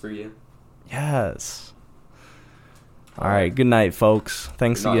dance for you. Yes. All right. Good night, folks.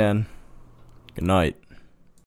 Thanks again. Good night.